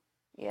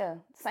 Yeah.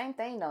 Same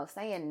thing though.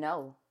 Saying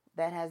no.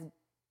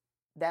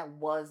 That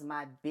was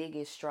my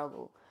biggest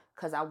struggle.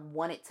 Because I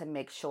wanted to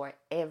make sure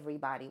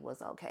everybody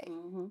was okay.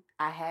 Mm-hmm.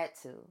 I had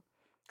to.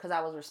 Because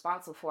I was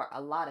responsible for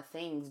a lot of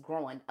things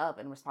growing up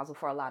and responsible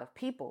for a lot of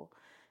people.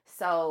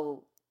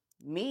 So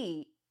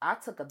I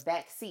took a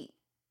back seat.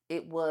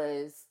 It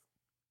was,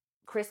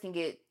 Chris can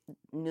get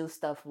new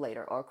stuff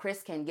later, or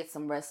Chris can get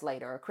some rest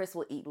later, or Chris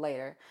will eat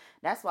later.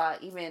 That's why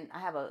even I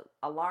have an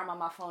alarm on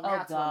my phone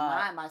now to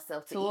remind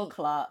myself to eat.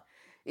 2:00.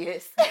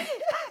 Yes.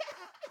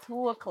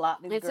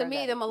 2:00. And to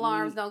me, them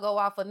alarms don't go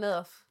off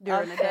enough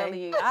during the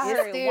day. I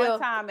heard it one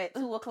time at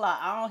 2:00.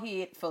 I don't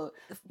hear it for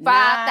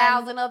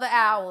 5,000 other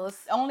hours.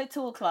 Only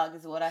 2:00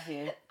 is what I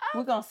hear.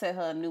 We're gonna set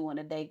her a new one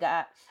today.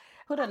 God,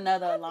 put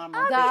another alarm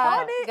on.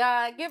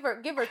 God, give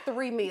her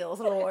 3 meals,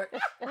 Lord.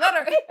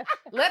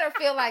 Let her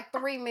feel like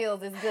 3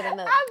 meals is good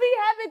enough. I be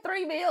having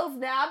 3 meals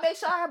now. I make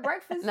sure I have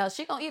breakfast. No,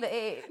 she gonna eat an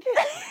egg.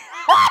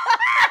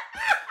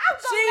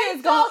 She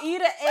is gonna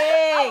eat an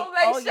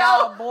egg.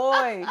 Y'all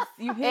boys.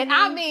 You hear me?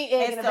 I mean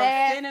egg in a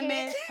basket.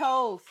 Cinnamon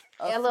toast.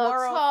 A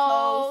swirl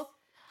toast.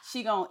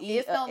 She gonna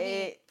eat an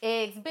egg.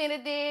 Eggs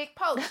Benedict,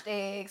 poached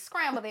eggs,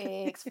 scrambled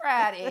eggs,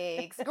 fried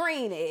eggs,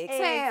 green eggs,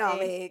 ham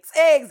eggs,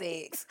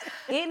 eggs.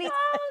 Any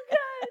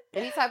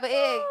type of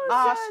egg.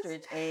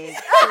 Ostrich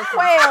eggs.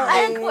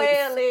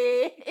 Quail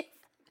eggs.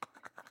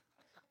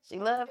 She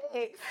loves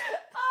eggs.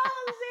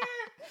 Oh,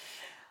 shit.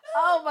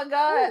 Oh, my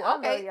God. Ooh,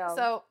 okay,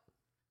 so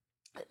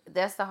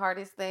that's the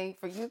hardest thing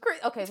for you,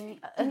 Chris. Okay,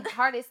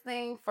 hardest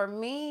thing for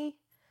me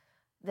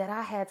that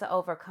I had to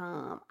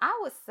overcome, I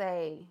would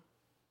say,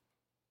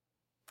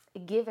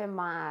 given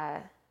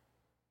my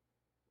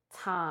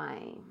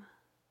time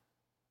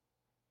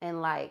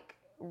and like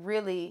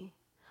really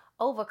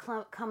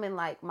overcoming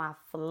like my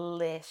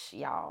flesh,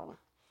 y'all.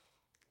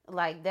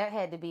 Like, that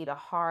had to be the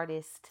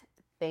hardest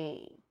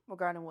thing.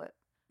 Regarding what?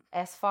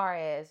 as far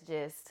as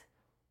just,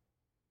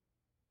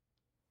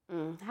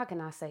 how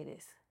can I say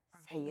this?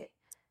 Say it.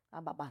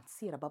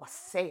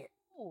 Say it.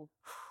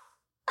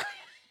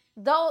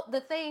 Though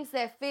the things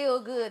that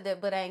feel good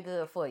but ain't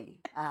good for you.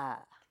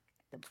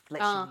 The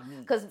flesh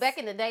because back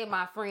in the day,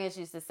 my friends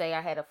used to say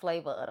I had a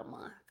flavor of the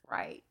month,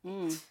 right?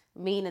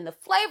 Meaning the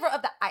flavor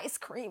of the ice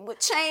cream would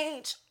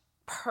change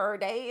per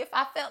day if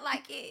I felt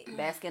like it.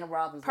 Baskin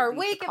Robbins per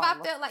week if I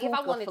felt like, if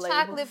I wanted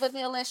chocolate,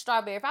 vanilla, and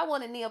strawberry. If I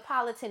wanted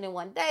Neapolitan in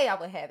one day, I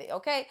would have it.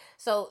 Okay,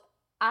 so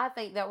I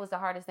think that was the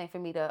hardest thing for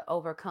me to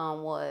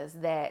overcome, was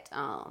that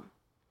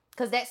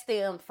because that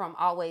stemmed from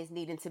always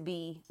needing to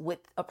be with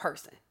a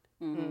person.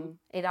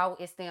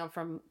 It stemmed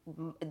from,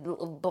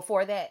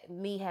 before that,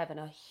 me having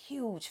a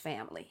huge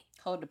family.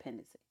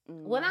 Codependency.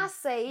 When I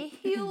say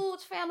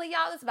huge family,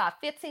 y'all, it's about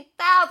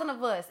 15,000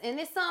 of us. And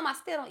there's some I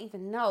still don't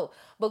even know.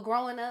 But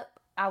growing up,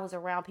 I was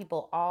around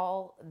people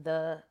all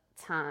the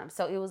time.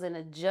 So it was an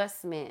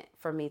adjustment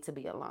for me to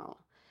be alone.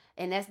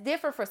 And that's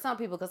different for some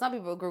people, because some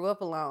people grew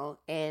up alone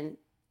and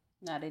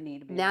now they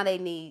need to be they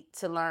need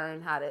to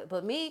learn how to.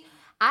 But me,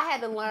 I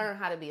had to learn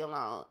how to be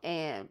alone.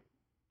 And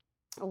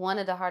one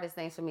of the hardest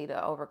things for me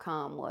to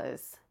overcome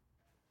was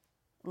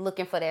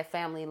looking for that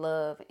family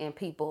love in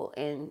people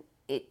and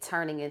it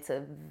turning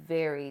into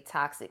very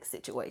toxic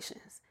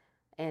situations.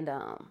 And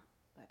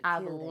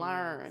I've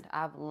learned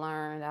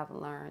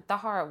the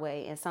hard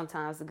way, and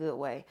sometimes the good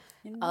way.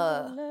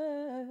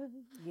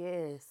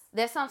 Yes.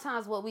 That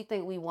sometimes what we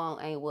think we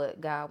want ain't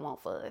what God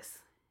wants for us.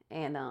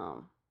 And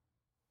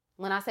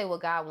when I say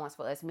what God wants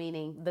for us,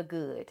 meaning the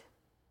good,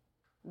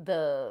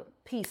 the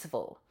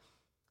peaceful,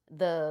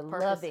 the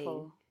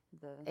loving,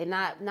 and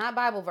not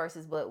Bible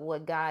verses, but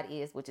what God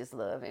is, which is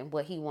love, and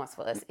what He wants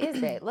for us is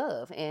that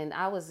love. And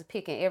I was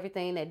picking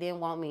everything that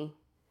didn't want me,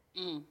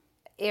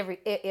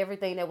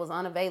 everything that was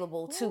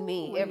unavailable to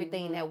me,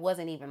 everything that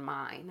wasn't even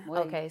mine.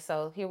 Okay,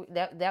 so here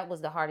that was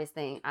the hardest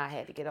thing I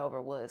had to get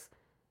over, was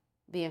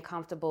being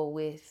comfortable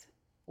with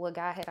what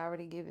God had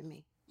already given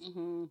me,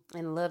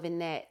 and loving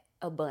that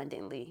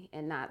abundantly,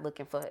 and not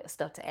looking for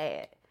stuff to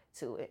add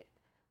to it.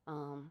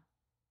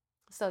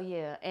 So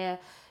yeah, and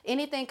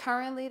anything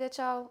currently that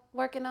y'all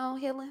working on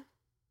healing?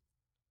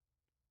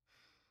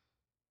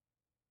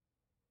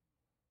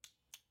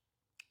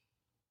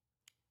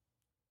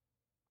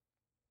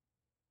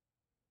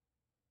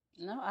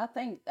 No, I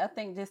think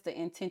just the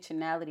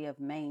intentionality of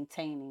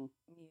maintaining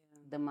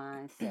the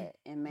mindset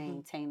and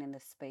maintaining the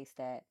space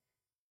that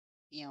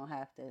you don't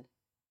have to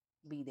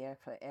be there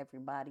for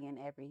everybody and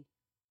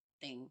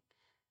everything.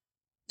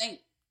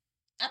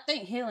 I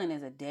think healing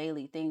is a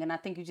daily thing, and I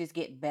think you just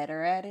get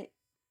better at it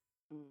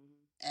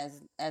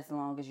as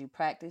long as you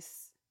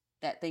practice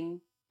that thing.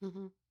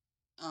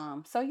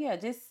 So yeah,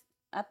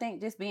 I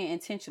think just being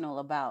intentional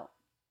about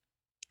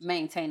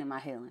maintaining my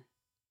healing.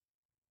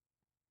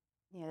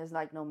 Yeah, there's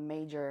like no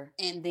major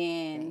and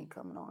then thing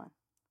coming on.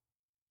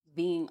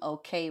 Being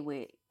okay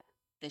with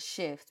the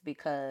shift,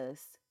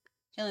 because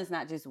healing is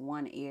not just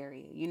one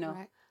area, you know.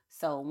 Right.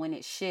 So when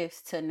it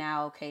shifts to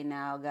now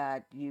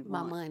God, you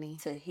want money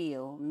to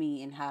heal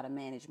me and how to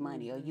manage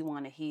money, or you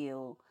want to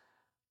heal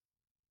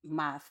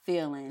my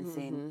feelings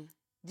and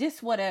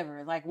just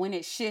whatever. Like when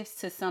it shifts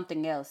to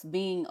something else,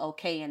 being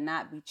okay and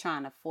not be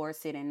trying to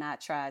force it and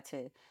not try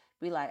to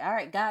be like, all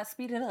right, God,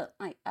 speed it up.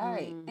 Like, all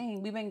right,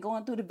 dang, we've been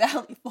going through the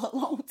valley for a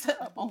long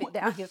time. I'm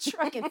down here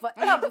trucking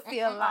forever.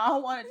 Feel like I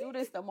don't want to do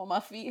this no more. My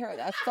feet hurt.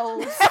 I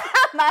soles.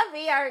 My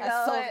feet hurt.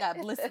 My soles got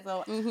blisters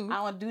on. I don't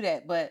want to do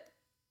that. But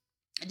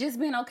just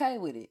being okay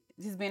with it.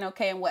 Just being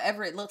okay in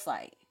whatever it looks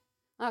like.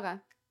 Okay.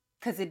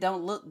 Because it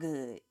don't look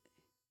good.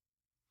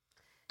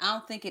 I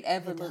don't think it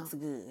ever looks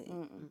good.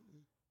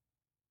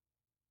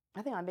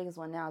 I think my biggest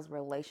one now is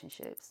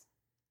relationships.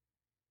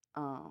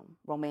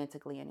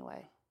 Romantically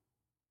anyway.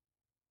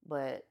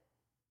 But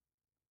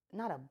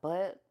not a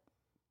but.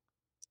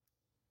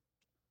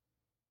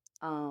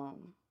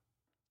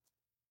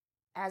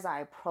 As I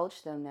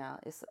approach them now,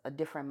 it's a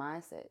different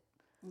mindset.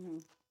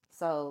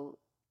 So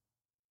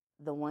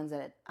the ones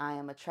that I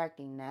am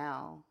attracting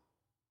now,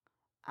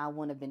 I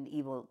wouldn't have been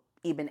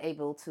even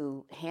able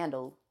to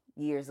handle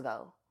years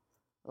ago,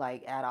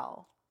 like at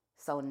all.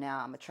 So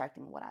now I'm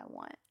attracting what I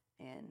want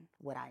and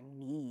what I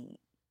need.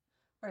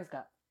 Praise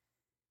God.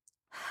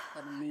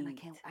 For the need.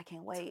 I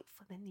can't wait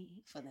for the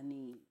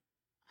need.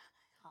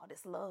 All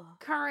this love.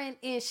 Current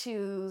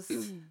issues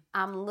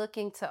I'm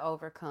looking to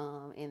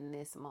overcome in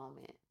this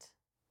moment.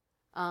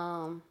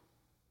 I'm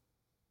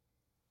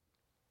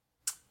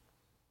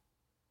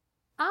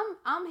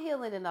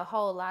healing in a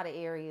whole lot of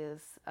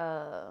areas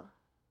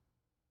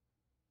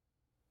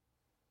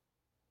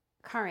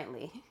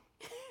currently.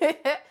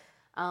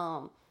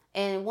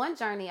 And one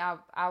journey I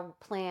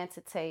plan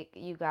to take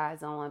you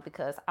guys on,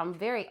 because I'm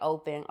very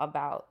open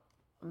about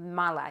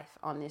my life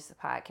on this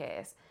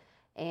podcast.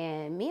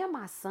 And me and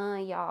my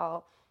son,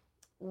 y'all,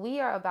 we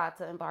are about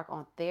to embark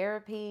on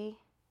therapy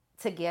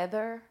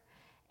together.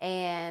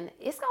 And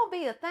it's going to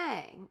be a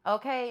thing,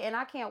 okay? And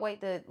I can't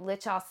wait to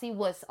let y'all see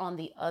what's on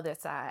the other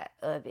side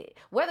of it,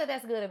 whether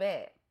that's good or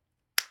bad.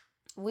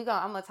 I'm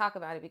gonna talk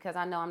about it because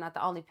I know I'm not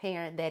the only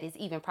parent that is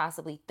even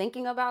possibly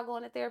thinking about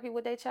going to therapy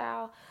with their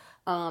child.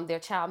 Their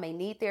child may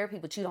need therapy,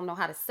 but you don't know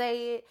how to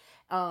say it.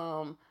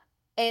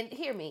 And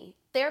hear me,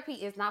 therapy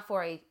is not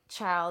for a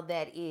child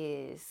that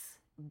is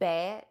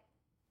bad.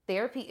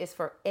 Therapy is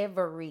for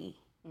every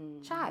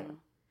child,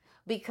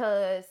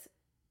 because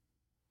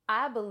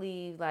I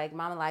believe like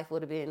my life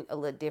would have been a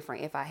little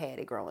different if I had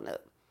it growing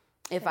up.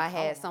 If I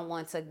had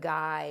someone to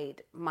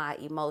guide my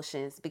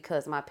emotions,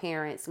 because my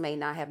parents may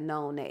not have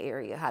known that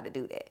area, how to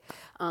do that.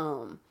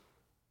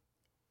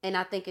 And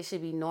I think it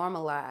should be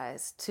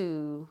normalized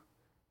to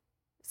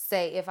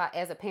say, if I,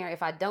 as a parent,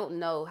 if I don't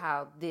know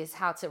how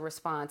to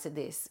respond to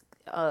this,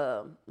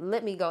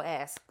 let me go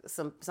ask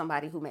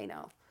somebody who may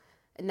know.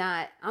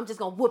 Not, I'm just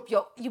gonna whoop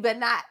you better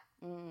not,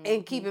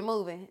 and keep it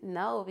moving.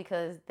 No,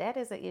 because that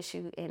is an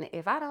issue, and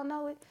if I don't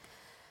know it,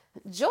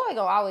 Joy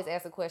gonna always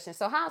ask a question.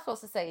 So how am I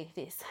supposed to say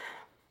this?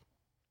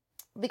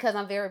 Because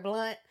I'm very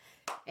blunt,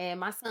 and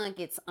my son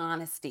gets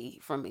honesty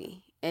from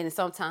me, and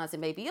sometimes it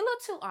may be a little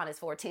too honest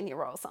for a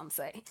 10-year-old. Some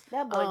say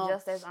that boy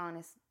just as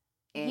honest.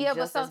 Yeah,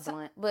 but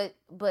sometimes,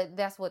 but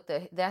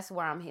that's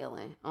where I'm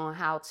healing on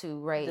how to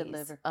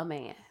raise a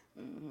man,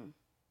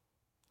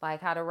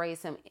 like how to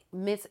raise him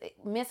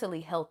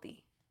mentally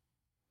healthy.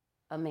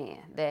 A man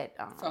that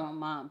from a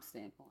mom's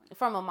standpoint.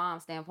 From a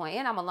mom's standpoint,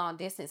 and I'm a long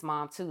distance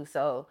mom too,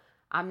 so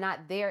I'm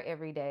not there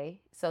every day.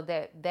 So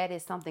that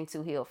is something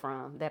to heal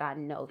from that I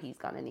know he's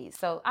gonna need.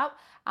 So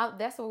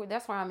that's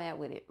where I'm at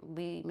with it.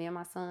 Me and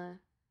my son.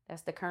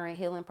 That's the current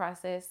healing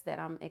process that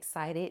I'm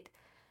excited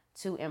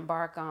to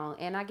embark on,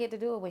 and I get to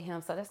do it with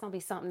him. So that's gonna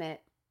be something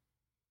that,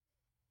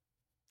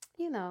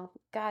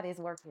 God is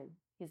working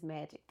His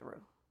magic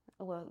through.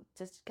 Well,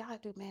 just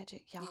God do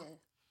magic, y'all. Yeah.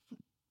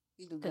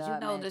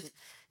 Because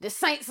the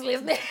saints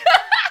live there.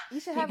 You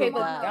should have a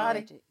God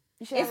magic.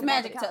 It's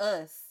magic to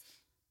us,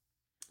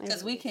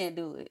 because we can't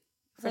do it.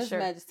 So it's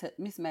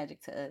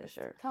magic to us. For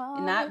sure.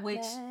 Not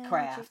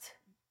witchcraft.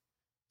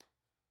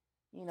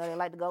 They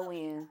like to go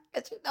in.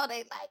 But they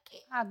like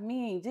it. I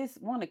mean, just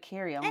want to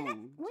carry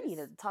on. We need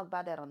to talk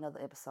about that on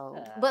another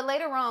episode. But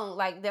later on,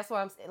 like that's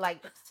what I'm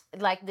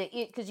like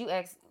because you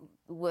asked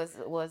was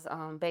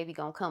baby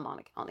gonna come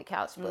on the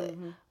couch, but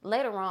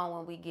later on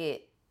when we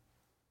get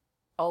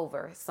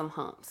over some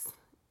humps,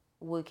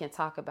 we can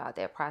talk about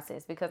that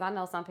process, because I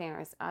know some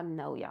parents, I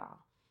know y'all,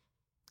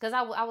 because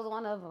I was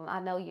one of them. I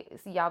know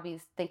y'all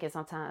be thinking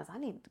sometimes, I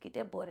need to get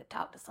that boy to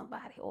talk to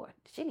somebody, or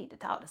she need to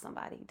talk to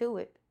somebody. Do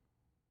it.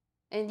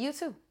 And you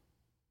too.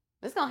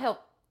 It's going to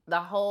help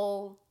the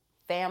whole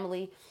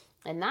family.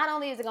 And not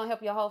only is it going to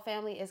help your whole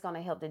family, it's going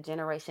to help the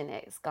generation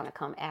that's going to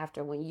come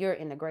after when you're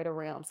in the greater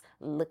realms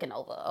looking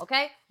over,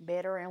 okay?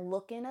 Better and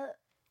looking up.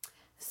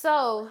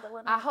 So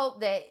I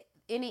hope that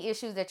any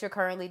issues that you're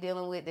currently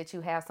dealing with, that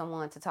you have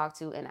someone to talk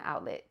to and an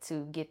outlet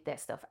to get that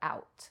stuff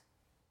out,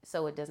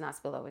 so it does not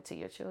spill over to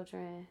your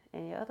children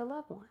and your other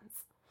loved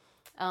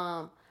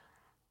ones.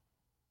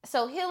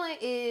 So healing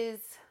is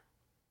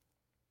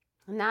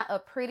not a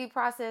pretty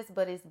process,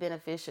 but it's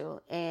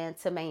beneficial. And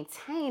to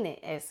maintain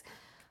it, as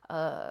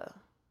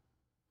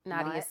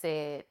Nadia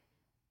said,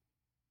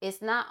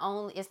 it's not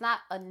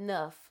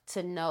enough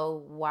to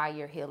know why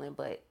you're healing,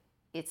 but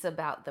it's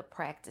about the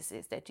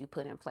practices that you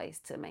put in place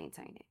to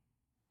maintain it.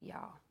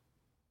 Y'all,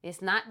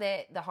 it's not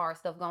that the hard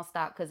stuff gonna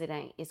stop, because it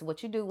ain't. It's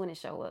what you do when it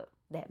show up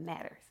that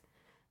matters.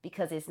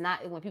 Because it's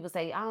not, when people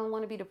say, I don't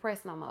want to be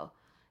depressed no more,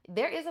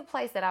 there is a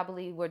place that I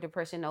believe where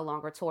depression no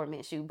longer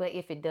torments you. But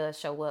if it does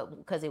show up,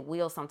 because it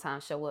will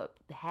sometimes show up,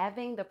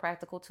 having the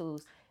practical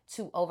tools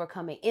to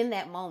overcome it in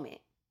that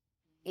moment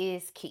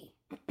is key.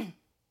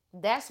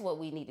 That's what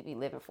we need to be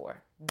living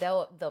for.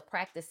 The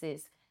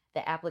practices,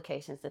 the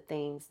applications, the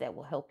things that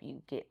will help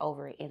you get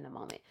over it in the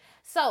moment.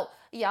 So,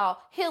 y'all,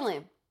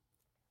 healing.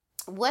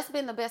 What's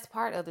been the best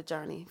part of the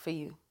journey for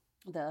you?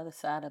 The other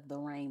side of the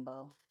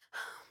rainbow.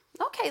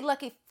 Okay,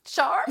 Lucky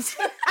Charms.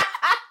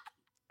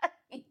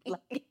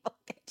 Lucky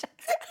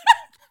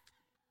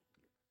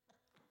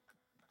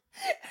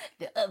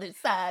The other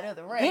side of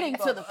the rainbow. Getting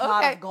to the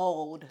pot of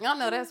gold. Y'all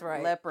know that's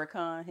right.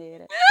 Leprechaun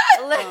head.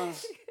 I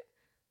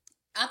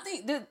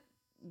think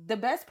the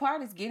best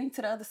part is getting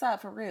to the other side,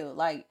 for real.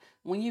 Like,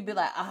 when you be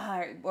like, all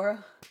right, bro,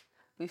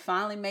 we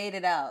finally made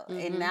it out.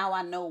 And now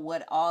I know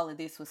what all of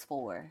this was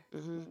for.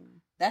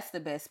 That's the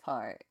best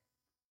part.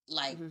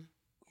 Like,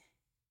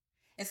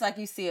 it's like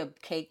you see a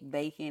cake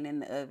baking in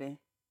the oven.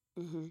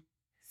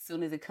 As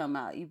soon as it come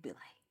out, you be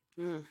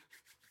like,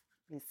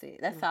 that's it.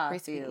 That's how I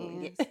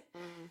feel.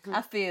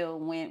 I feel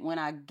when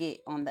I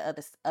get on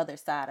the other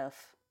side of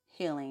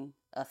healing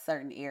a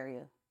certain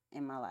area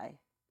in my life.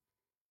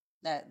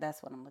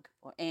 That's what I'm looking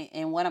for,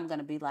 and what I'm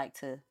gonna be like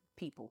to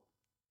people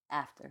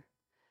after.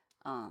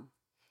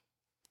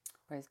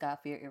 Praise God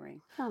for your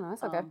earring. Oh no,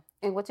 that's okay.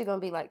 And what you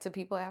gonna be like to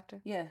people after?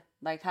 Yeah,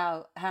 like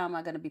how am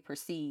I gonna be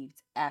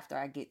perceived after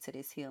I get to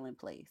this healing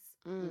place?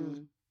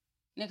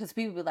 Yeah, because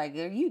people be like,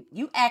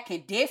 you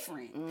acting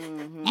different.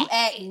 You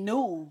act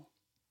new.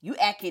 You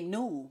acting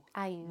new.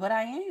 I am, but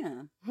I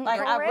am.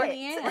 Like, I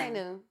really am. Brand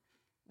new.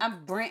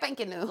 I'm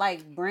spanking new.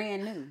 Like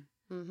brand new.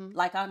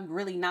 Like I'm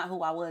really not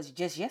who I was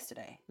just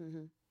yesterday.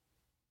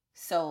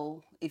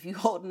 So if you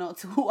holding on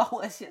to who I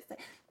was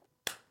yesterday,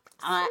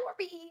 I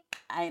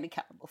ain't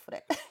accountable for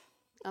that.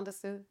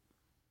 Understood.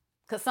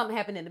 Because something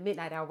happened in the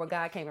midnight hour where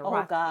God came and Oh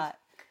rocked God. me.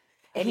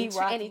 And he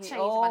changed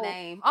my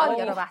name.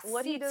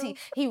 What he do?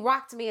 He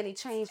rocked me and he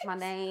changed my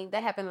name.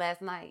 That happened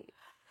last night.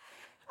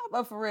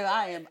 But for real,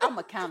 I'm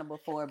accountable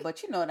for it.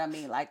 But you know what I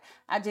mean? Like,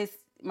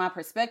 my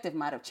perspective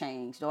might have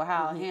changed, or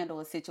how I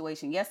handle a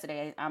situation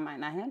yesterday, I might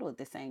not handle it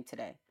the same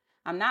today.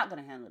 I'm not going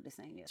to handle it the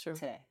same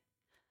today.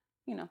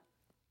 You know?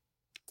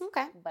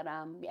 Okay. But,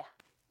 yeah.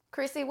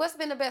 Chrissy, what's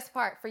been the best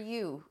part for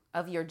you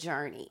of your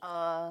journey?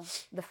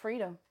 The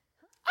freedom.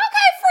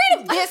 Okay,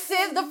 freedom. This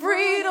is the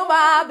freedom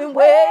I've been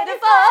waiting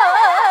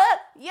for.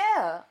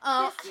 Yeah.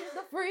 This is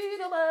the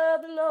freedom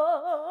of the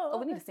Lord. Oh,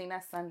 we need to sing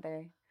that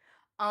Sunday.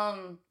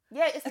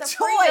 Yeah, it's the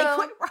Joy,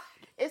 freedom.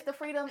 It's the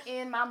freedom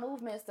in my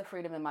movements, the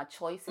freedom in my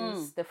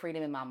choices, the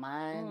freedom in my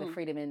mind, the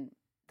freedom in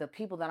the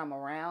people that I'm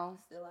around.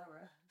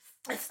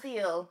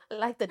 Still,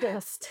 Like the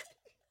dust.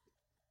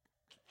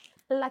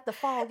 Like the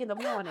fog in the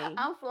morning.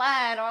 I'm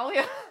flying, aren't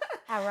we?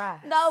 All right.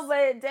 No,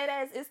 but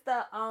deadass, it's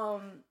the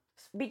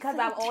because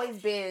I've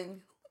always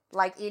been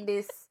like in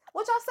this.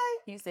 What y'all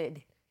say? You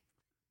said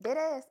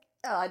Deadass.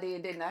 Oh, I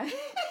did, didn't I?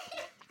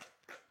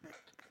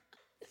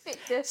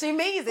 she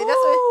means it. That's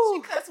what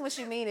she cuss when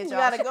she mean it, y'all.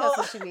 Gotta She go. cuss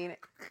when she mean it.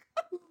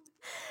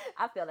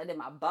 I feel that in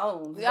my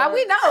bones. Yeah,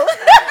 we know.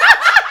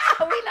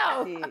 We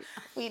know.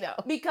 We know.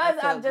 Because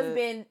I've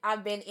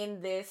been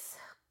in this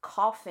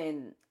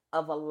coffin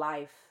of a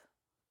life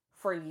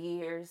for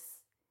years,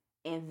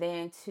 and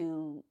then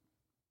to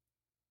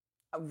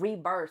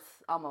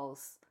rebirth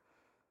almost.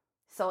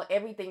 So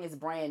everything is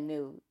brand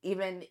new.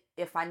 Even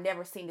if I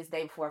never seen this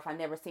day before, if I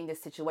never seen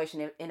this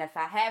situation, and if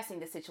I have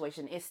seen this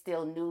situation, it's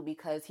still new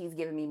because he's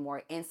giving me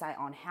more insight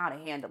on how to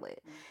handle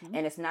it.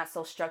 And it's not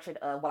so structured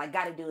of, well, I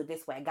got to do it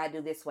this way. I got to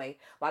do this way.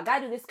 Well, I got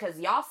to do this because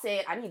y'all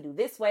said I need to do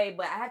this way,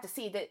 but I have to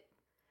see that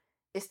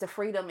it's the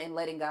freedom in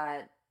letting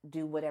God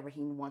do whatever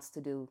he wants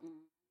to do.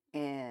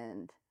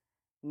 And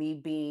me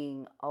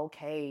being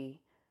okay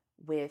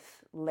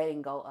with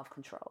letting go of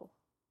control,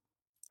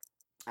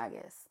 I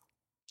guess.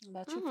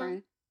 About you,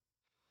 friend?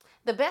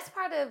 The best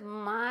part of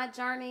my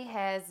journey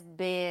has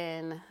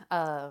been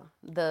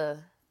the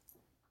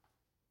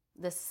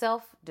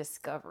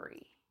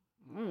self-discovery.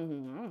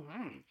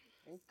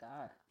 Thank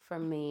God. For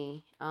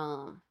me.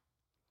 And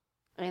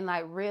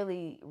like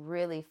really,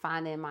 really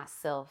finding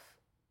myself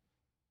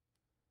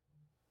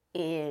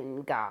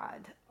in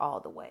God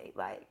all the way.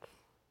 Like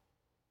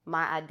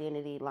my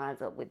identity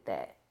lines up with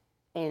that,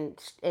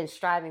 and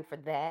striving for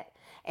that.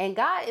 And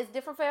God is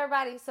different for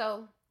everybody.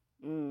 So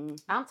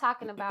I'm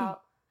talking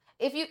about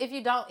if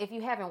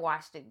you haven't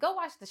watched it, go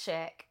watch The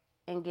Shack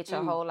and get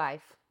your whole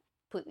life.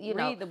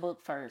 Read the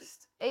book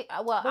first. Books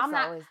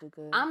always do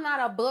good. I'm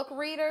not a book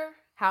reader.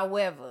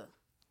 However,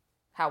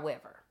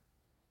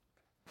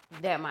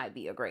 that might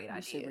be a great idea.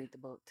 You should read the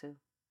book too.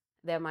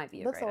 That might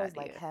be a Books great always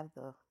idea. like have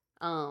the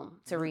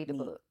to read the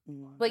meat. book.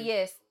 But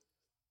yes.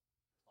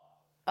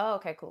 Oh,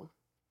 okay, cool.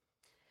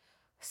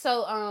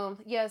 So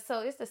yeah, so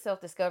it's the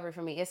self-discovery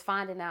for me. It's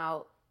finding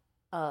out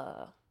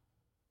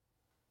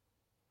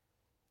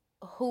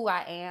who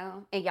I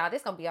am. And y'all,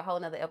 this gonna be a whole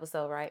nother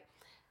episode, right?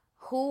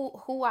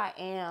 Who I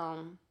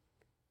am,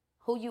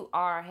 who you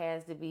are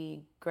has to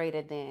be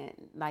greater than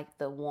like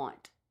the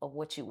want of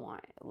what you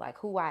want. Like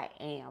who I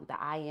am,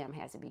 the I am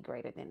has to be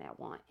greater than that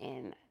want.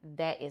 And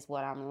that is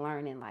what I'm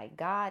learning. Like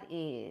God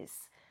is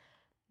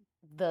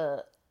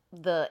the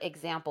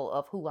example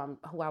of who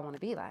I want to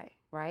be like,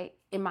 right?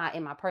 In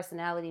my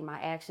personality,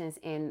 my actions,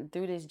 and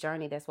through this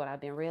journey, that's what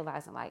I've been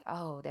realizing. Like,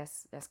 oh,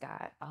 that's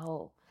God.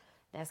 Oh,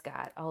 that's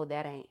God. Oh,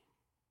 that ain't.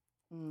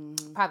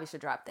 Probably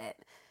should drop that.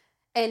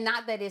 And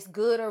not that it's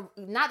good or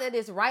not that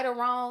it's right or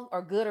wrong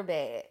or good or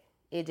bad.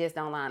 It just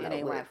don't line up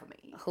with right for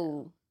me.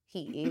 Who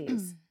he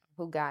is,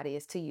 who God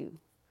is to you.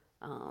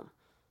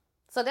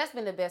 So that's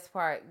been the best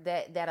part,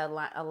 that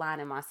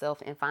aligning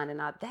myself and finding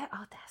out that,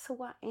 oh, that's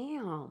who I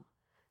am.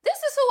 This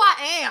is who I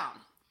am.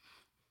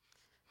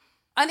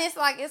 And it's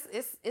like,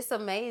 it's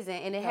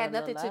amazing. And it had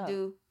nothing to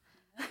do.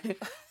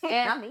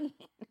 And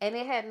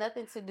it had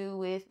nothing to do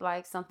with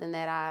like something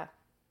that I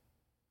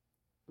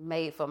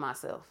made for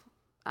myself.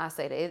 I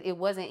say that it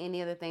wasn't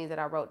any of the things that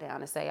I wrote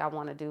down to say I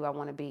want to do, I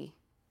want to be.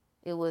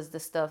 It was the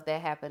stuff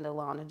that happened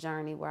along the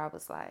journey where I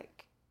was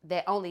like,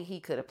 that only he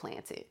could have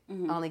planted.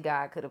 Only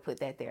God could have put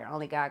that there.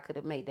 Only God could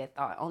have made that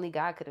thought. Only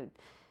God could have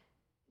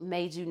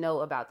made you know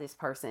about this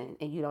person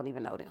and you don't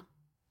even know them.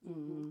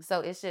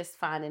 So it's just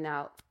finding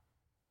out.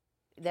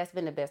 That's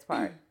been the best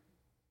part.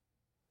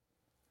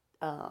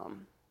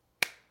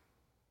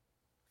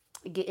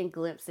 Getting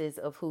glimpses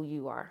of who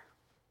you are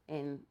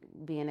and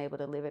being able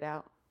to live it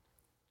out.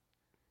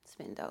 It's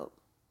been dope.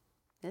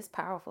 It's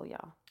powerful,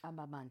 y'all. Put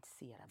them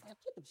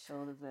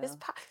shoulders down.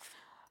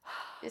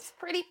 It's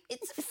pretty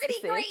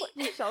great. Put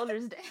your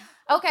shoulders down.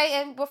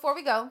 Okay, and before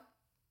we go,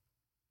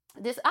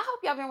 I hope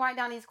y'all been writing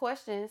down these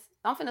questions.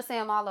 I'm finna say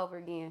them all over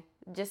again,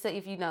 just so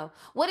if you know.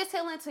 What is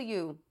healing to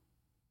you?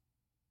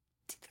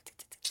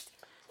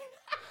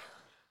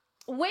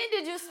 When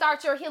did you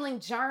start your healing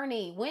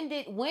journey? When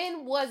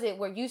was it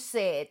where you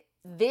said,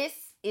 this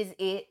is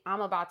it?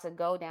 I'm about to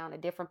go down a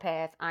different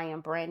path. I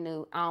am brand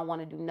new. I don't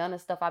want to do none of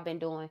the stuff I've been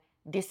doing.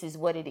 This is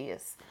what it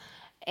is.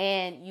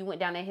 And you went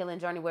down that healing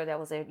journey, whether that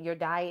was your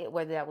diet,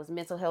 whether that was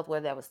mental health,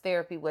 whether that was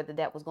therapy, whether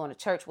that was going to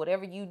church,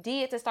 whatever you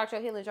did to start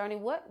your healing journey.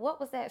 What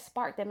was that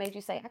spark that made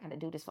you say, I got to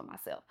do this for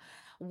myself?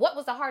 What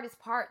was the hardest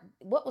part?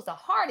 What was the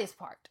hardest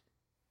part?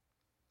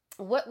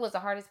 What was the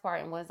hardest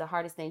part, and what was the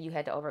hardest thing you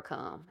had to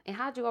overcome? And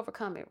how'd you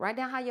overcome it? Write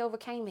down how you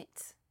overcame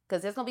it,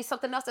 because there's going to be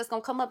something else that's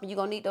going to come up and you're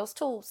going to need those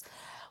tools.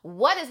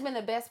 What has been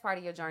the best part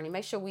of your journey?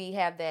 Make sure we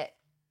have that.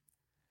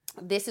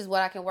 This is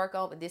what I can work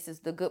on, but this is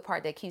the good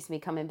part that keeps me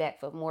coming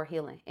back for more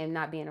healing and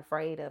not being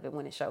afraid of it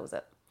when it shows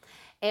up.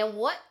 And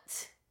what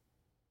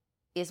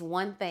is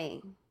one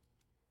thing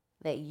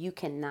that you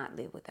cannot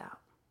live without?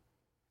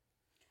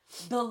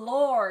 The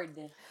Lord.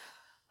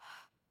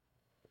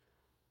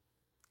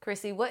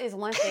 Chrissy, what is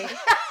one thing?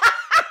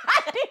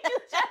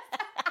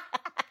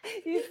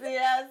 You see,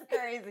 that's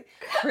crazy.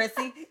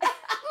 Chrissy.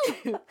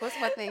 What's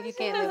one thing you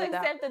can't live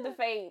without? Accepted the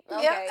fate.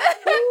 Okay.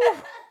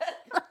 Yep.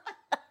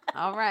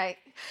 All right.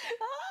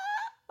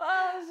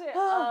 Oh shit.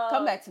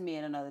 Come back to me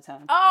in another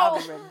time.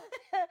 Oh.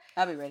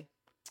 I'll be ready.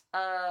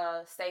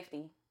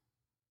 Safety.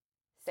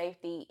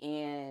 Safety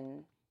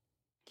in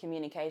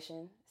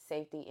communication.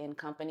 Safety in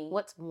company.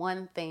 What's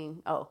one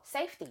thing? Oh,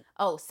 Safety.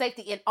 Oh,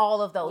 safety in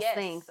all of those Yes.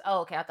 things.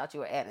 Oh, okay. I thought you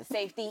were adding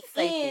Safety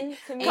Safety. in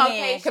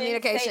communication.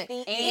 Communication.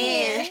 Safety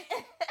In. in.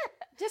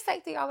 just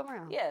safety all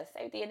around. Yeah,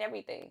 safety in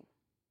everything.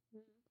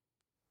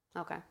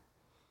 Okay.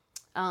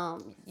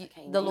 can't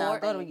The do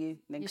Lord. Go to you,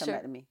 then You come sure?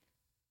 back to me.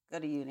 Go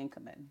to you, then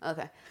come back to me.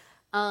 Okay.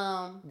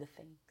 The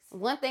things.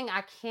 One thing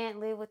I can't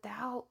live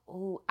without.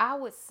 Ooh, I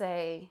would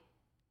say.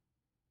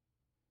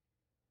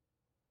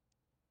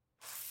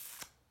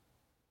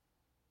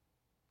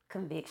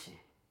 Conviction.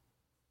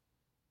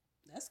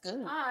 That's good.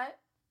 All right.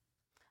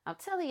 I'm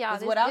telling y'all,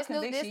 Because without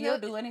conviction, you'll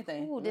do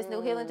anything. Ooh, this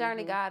new healing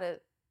journey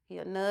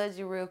he'll nudge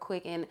you real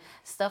quick. And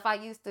stuff I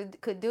used to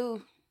could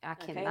do, I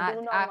cannot. Can't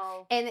do no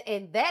more.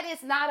 And that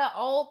is not an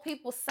old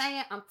people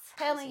saying. I'm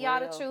telling It's y'all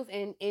real. the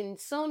truth. And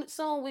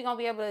soon we're gonna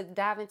be able to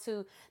dive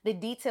into the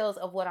details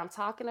of what I'm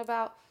talking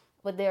about.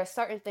 But there are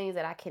certain things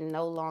that I can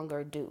no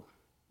longer do,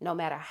 no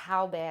matter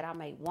how bad I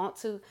may want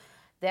to.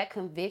 That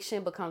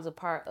conviction becomes a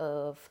part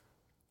of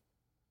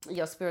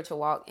your spiritual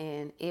walk,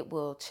 and it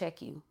will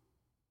check you.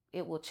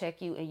 It will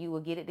check you, and you will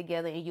get it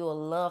together, and you will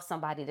love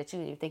somebody that you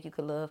didn't think you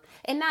could love.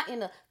 And not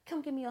in a,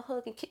 come give me a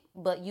hug,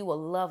 but you will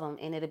love them,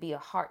 and it'll be a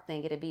heart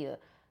thing. It'll be a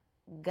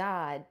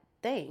God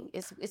thing.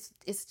 It's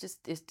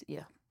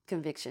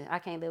conviction. I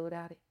can't live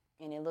without it.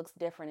 And it looks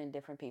different in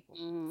different people.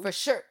 Mm-hmm. For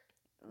sure.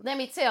 Let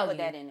me tell Put you.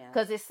 that in there.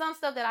 Because there's some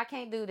stuff that I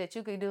can't do that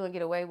you could do and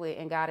get away with,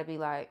 and God will be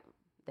like,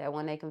 that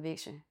wasn't a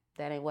conviction.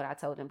 That ain't what I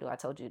told them to do. I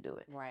told you to do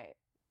it. Right.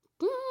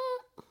 Mm.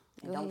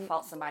 And Go don't ahead.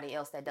 fault somebody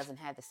else that doesn't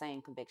have the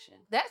same conviction.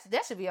 That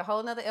should be a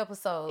whole nother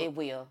episode. It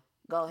will.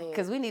 Go ahead.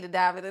 Because we need to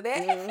dive into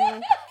that.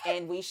 Mhm.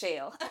 And we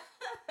shall.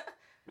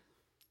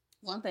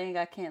 One thing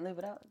I can't live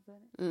without.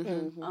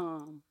 Mhm.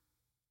 Mhm.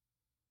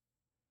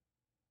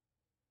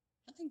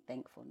 I think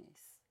thankfulness.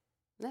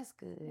 That's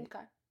good.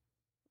 Okay.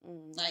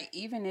 Mhm. Like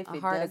even if A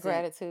it heart doesn't, of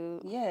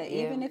gratitude. yeah,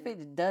 even if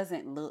it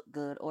doesn't look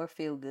good or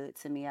feel good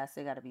to me, I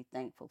still got to be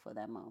thankful for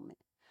that moment.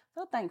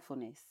 So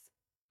thankfulness,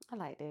 I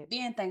like that.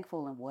 being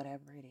thankful in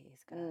whatever it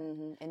is. God,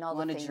 Mhm. And all the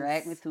want to things.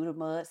 drag me through the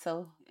mud,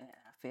 so yeah,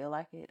 I feel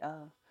like it.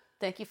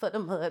 Thank you for the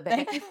mud bag.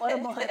 Thank you for the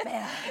mud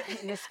bath. And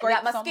the I got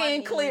scrapes my on skin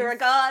knees. clearer,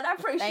 God. I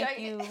appreciate Thank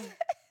you. it.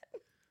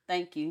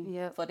 Thank you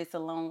Yep. for this a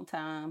long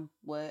time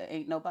where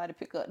ain't nobody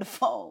pick up the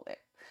phone.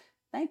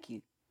 Thank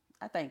you.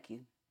 I thank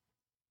you.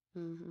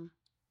 Mm-hmm.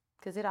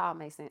 Because it all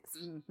makes sense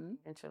Mm-hmm.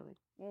 eventually.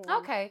 Mhm.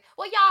 Okay.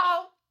 Well,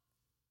 y'all,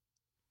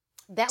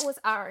 that was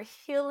our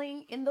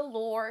healing in the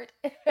Lord.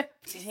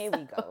 Here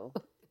we go.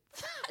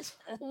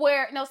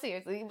 No,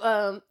 seriously.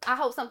 I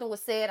hope something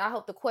was said. I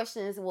hope the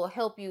questions will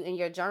help you in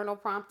your journal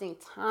prompting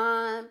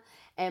time.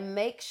 And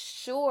make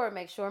sure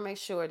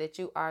that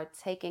you are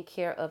taking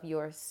care of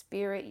your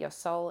spirit, your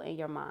soul, and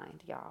your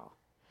mind, y'all.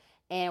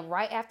 And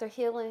right after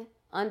healing,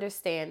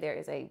 understand there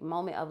is a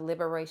moment of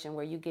liberation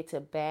where you get to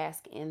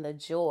bask in the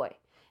joy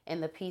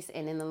and the peace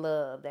and in the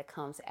love that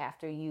comes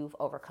after you've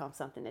overcome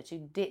something that you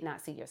did not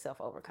see yourself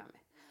overcoming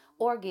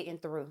or getting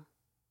through.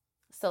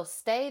 So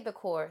stay the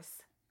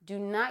course. Do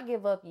not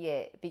give up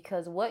yet,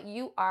 because what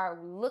you are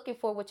looking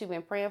for, what you've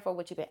been praying for,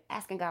 what you've been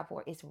asking God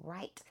for is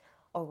right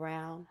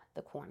around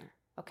the corner.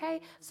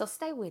 Okay? So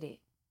stay with it.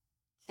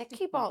 And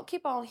keep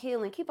on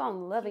healing, keep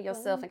on loving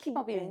yourself, and keep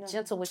on being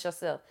gentle with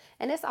yourself.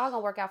 And it's all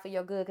going to work out for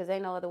your good, because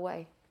ain't no other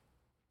way.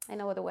 Ain't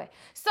no other way.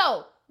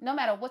 So no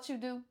matter what you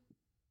do,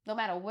 no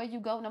matter where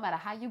you go, no matter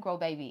how you grow,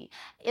 baby,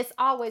 it's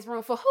always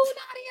room for who,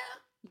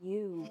 Nadia?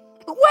 You.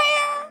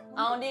 Where?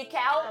 On the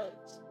couch.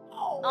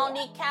 On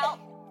the couch.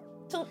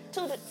 To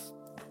the.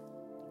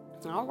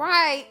 All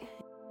right.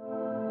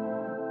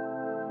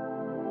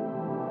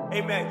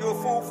 Hey man, you a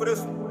fool for this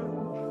one?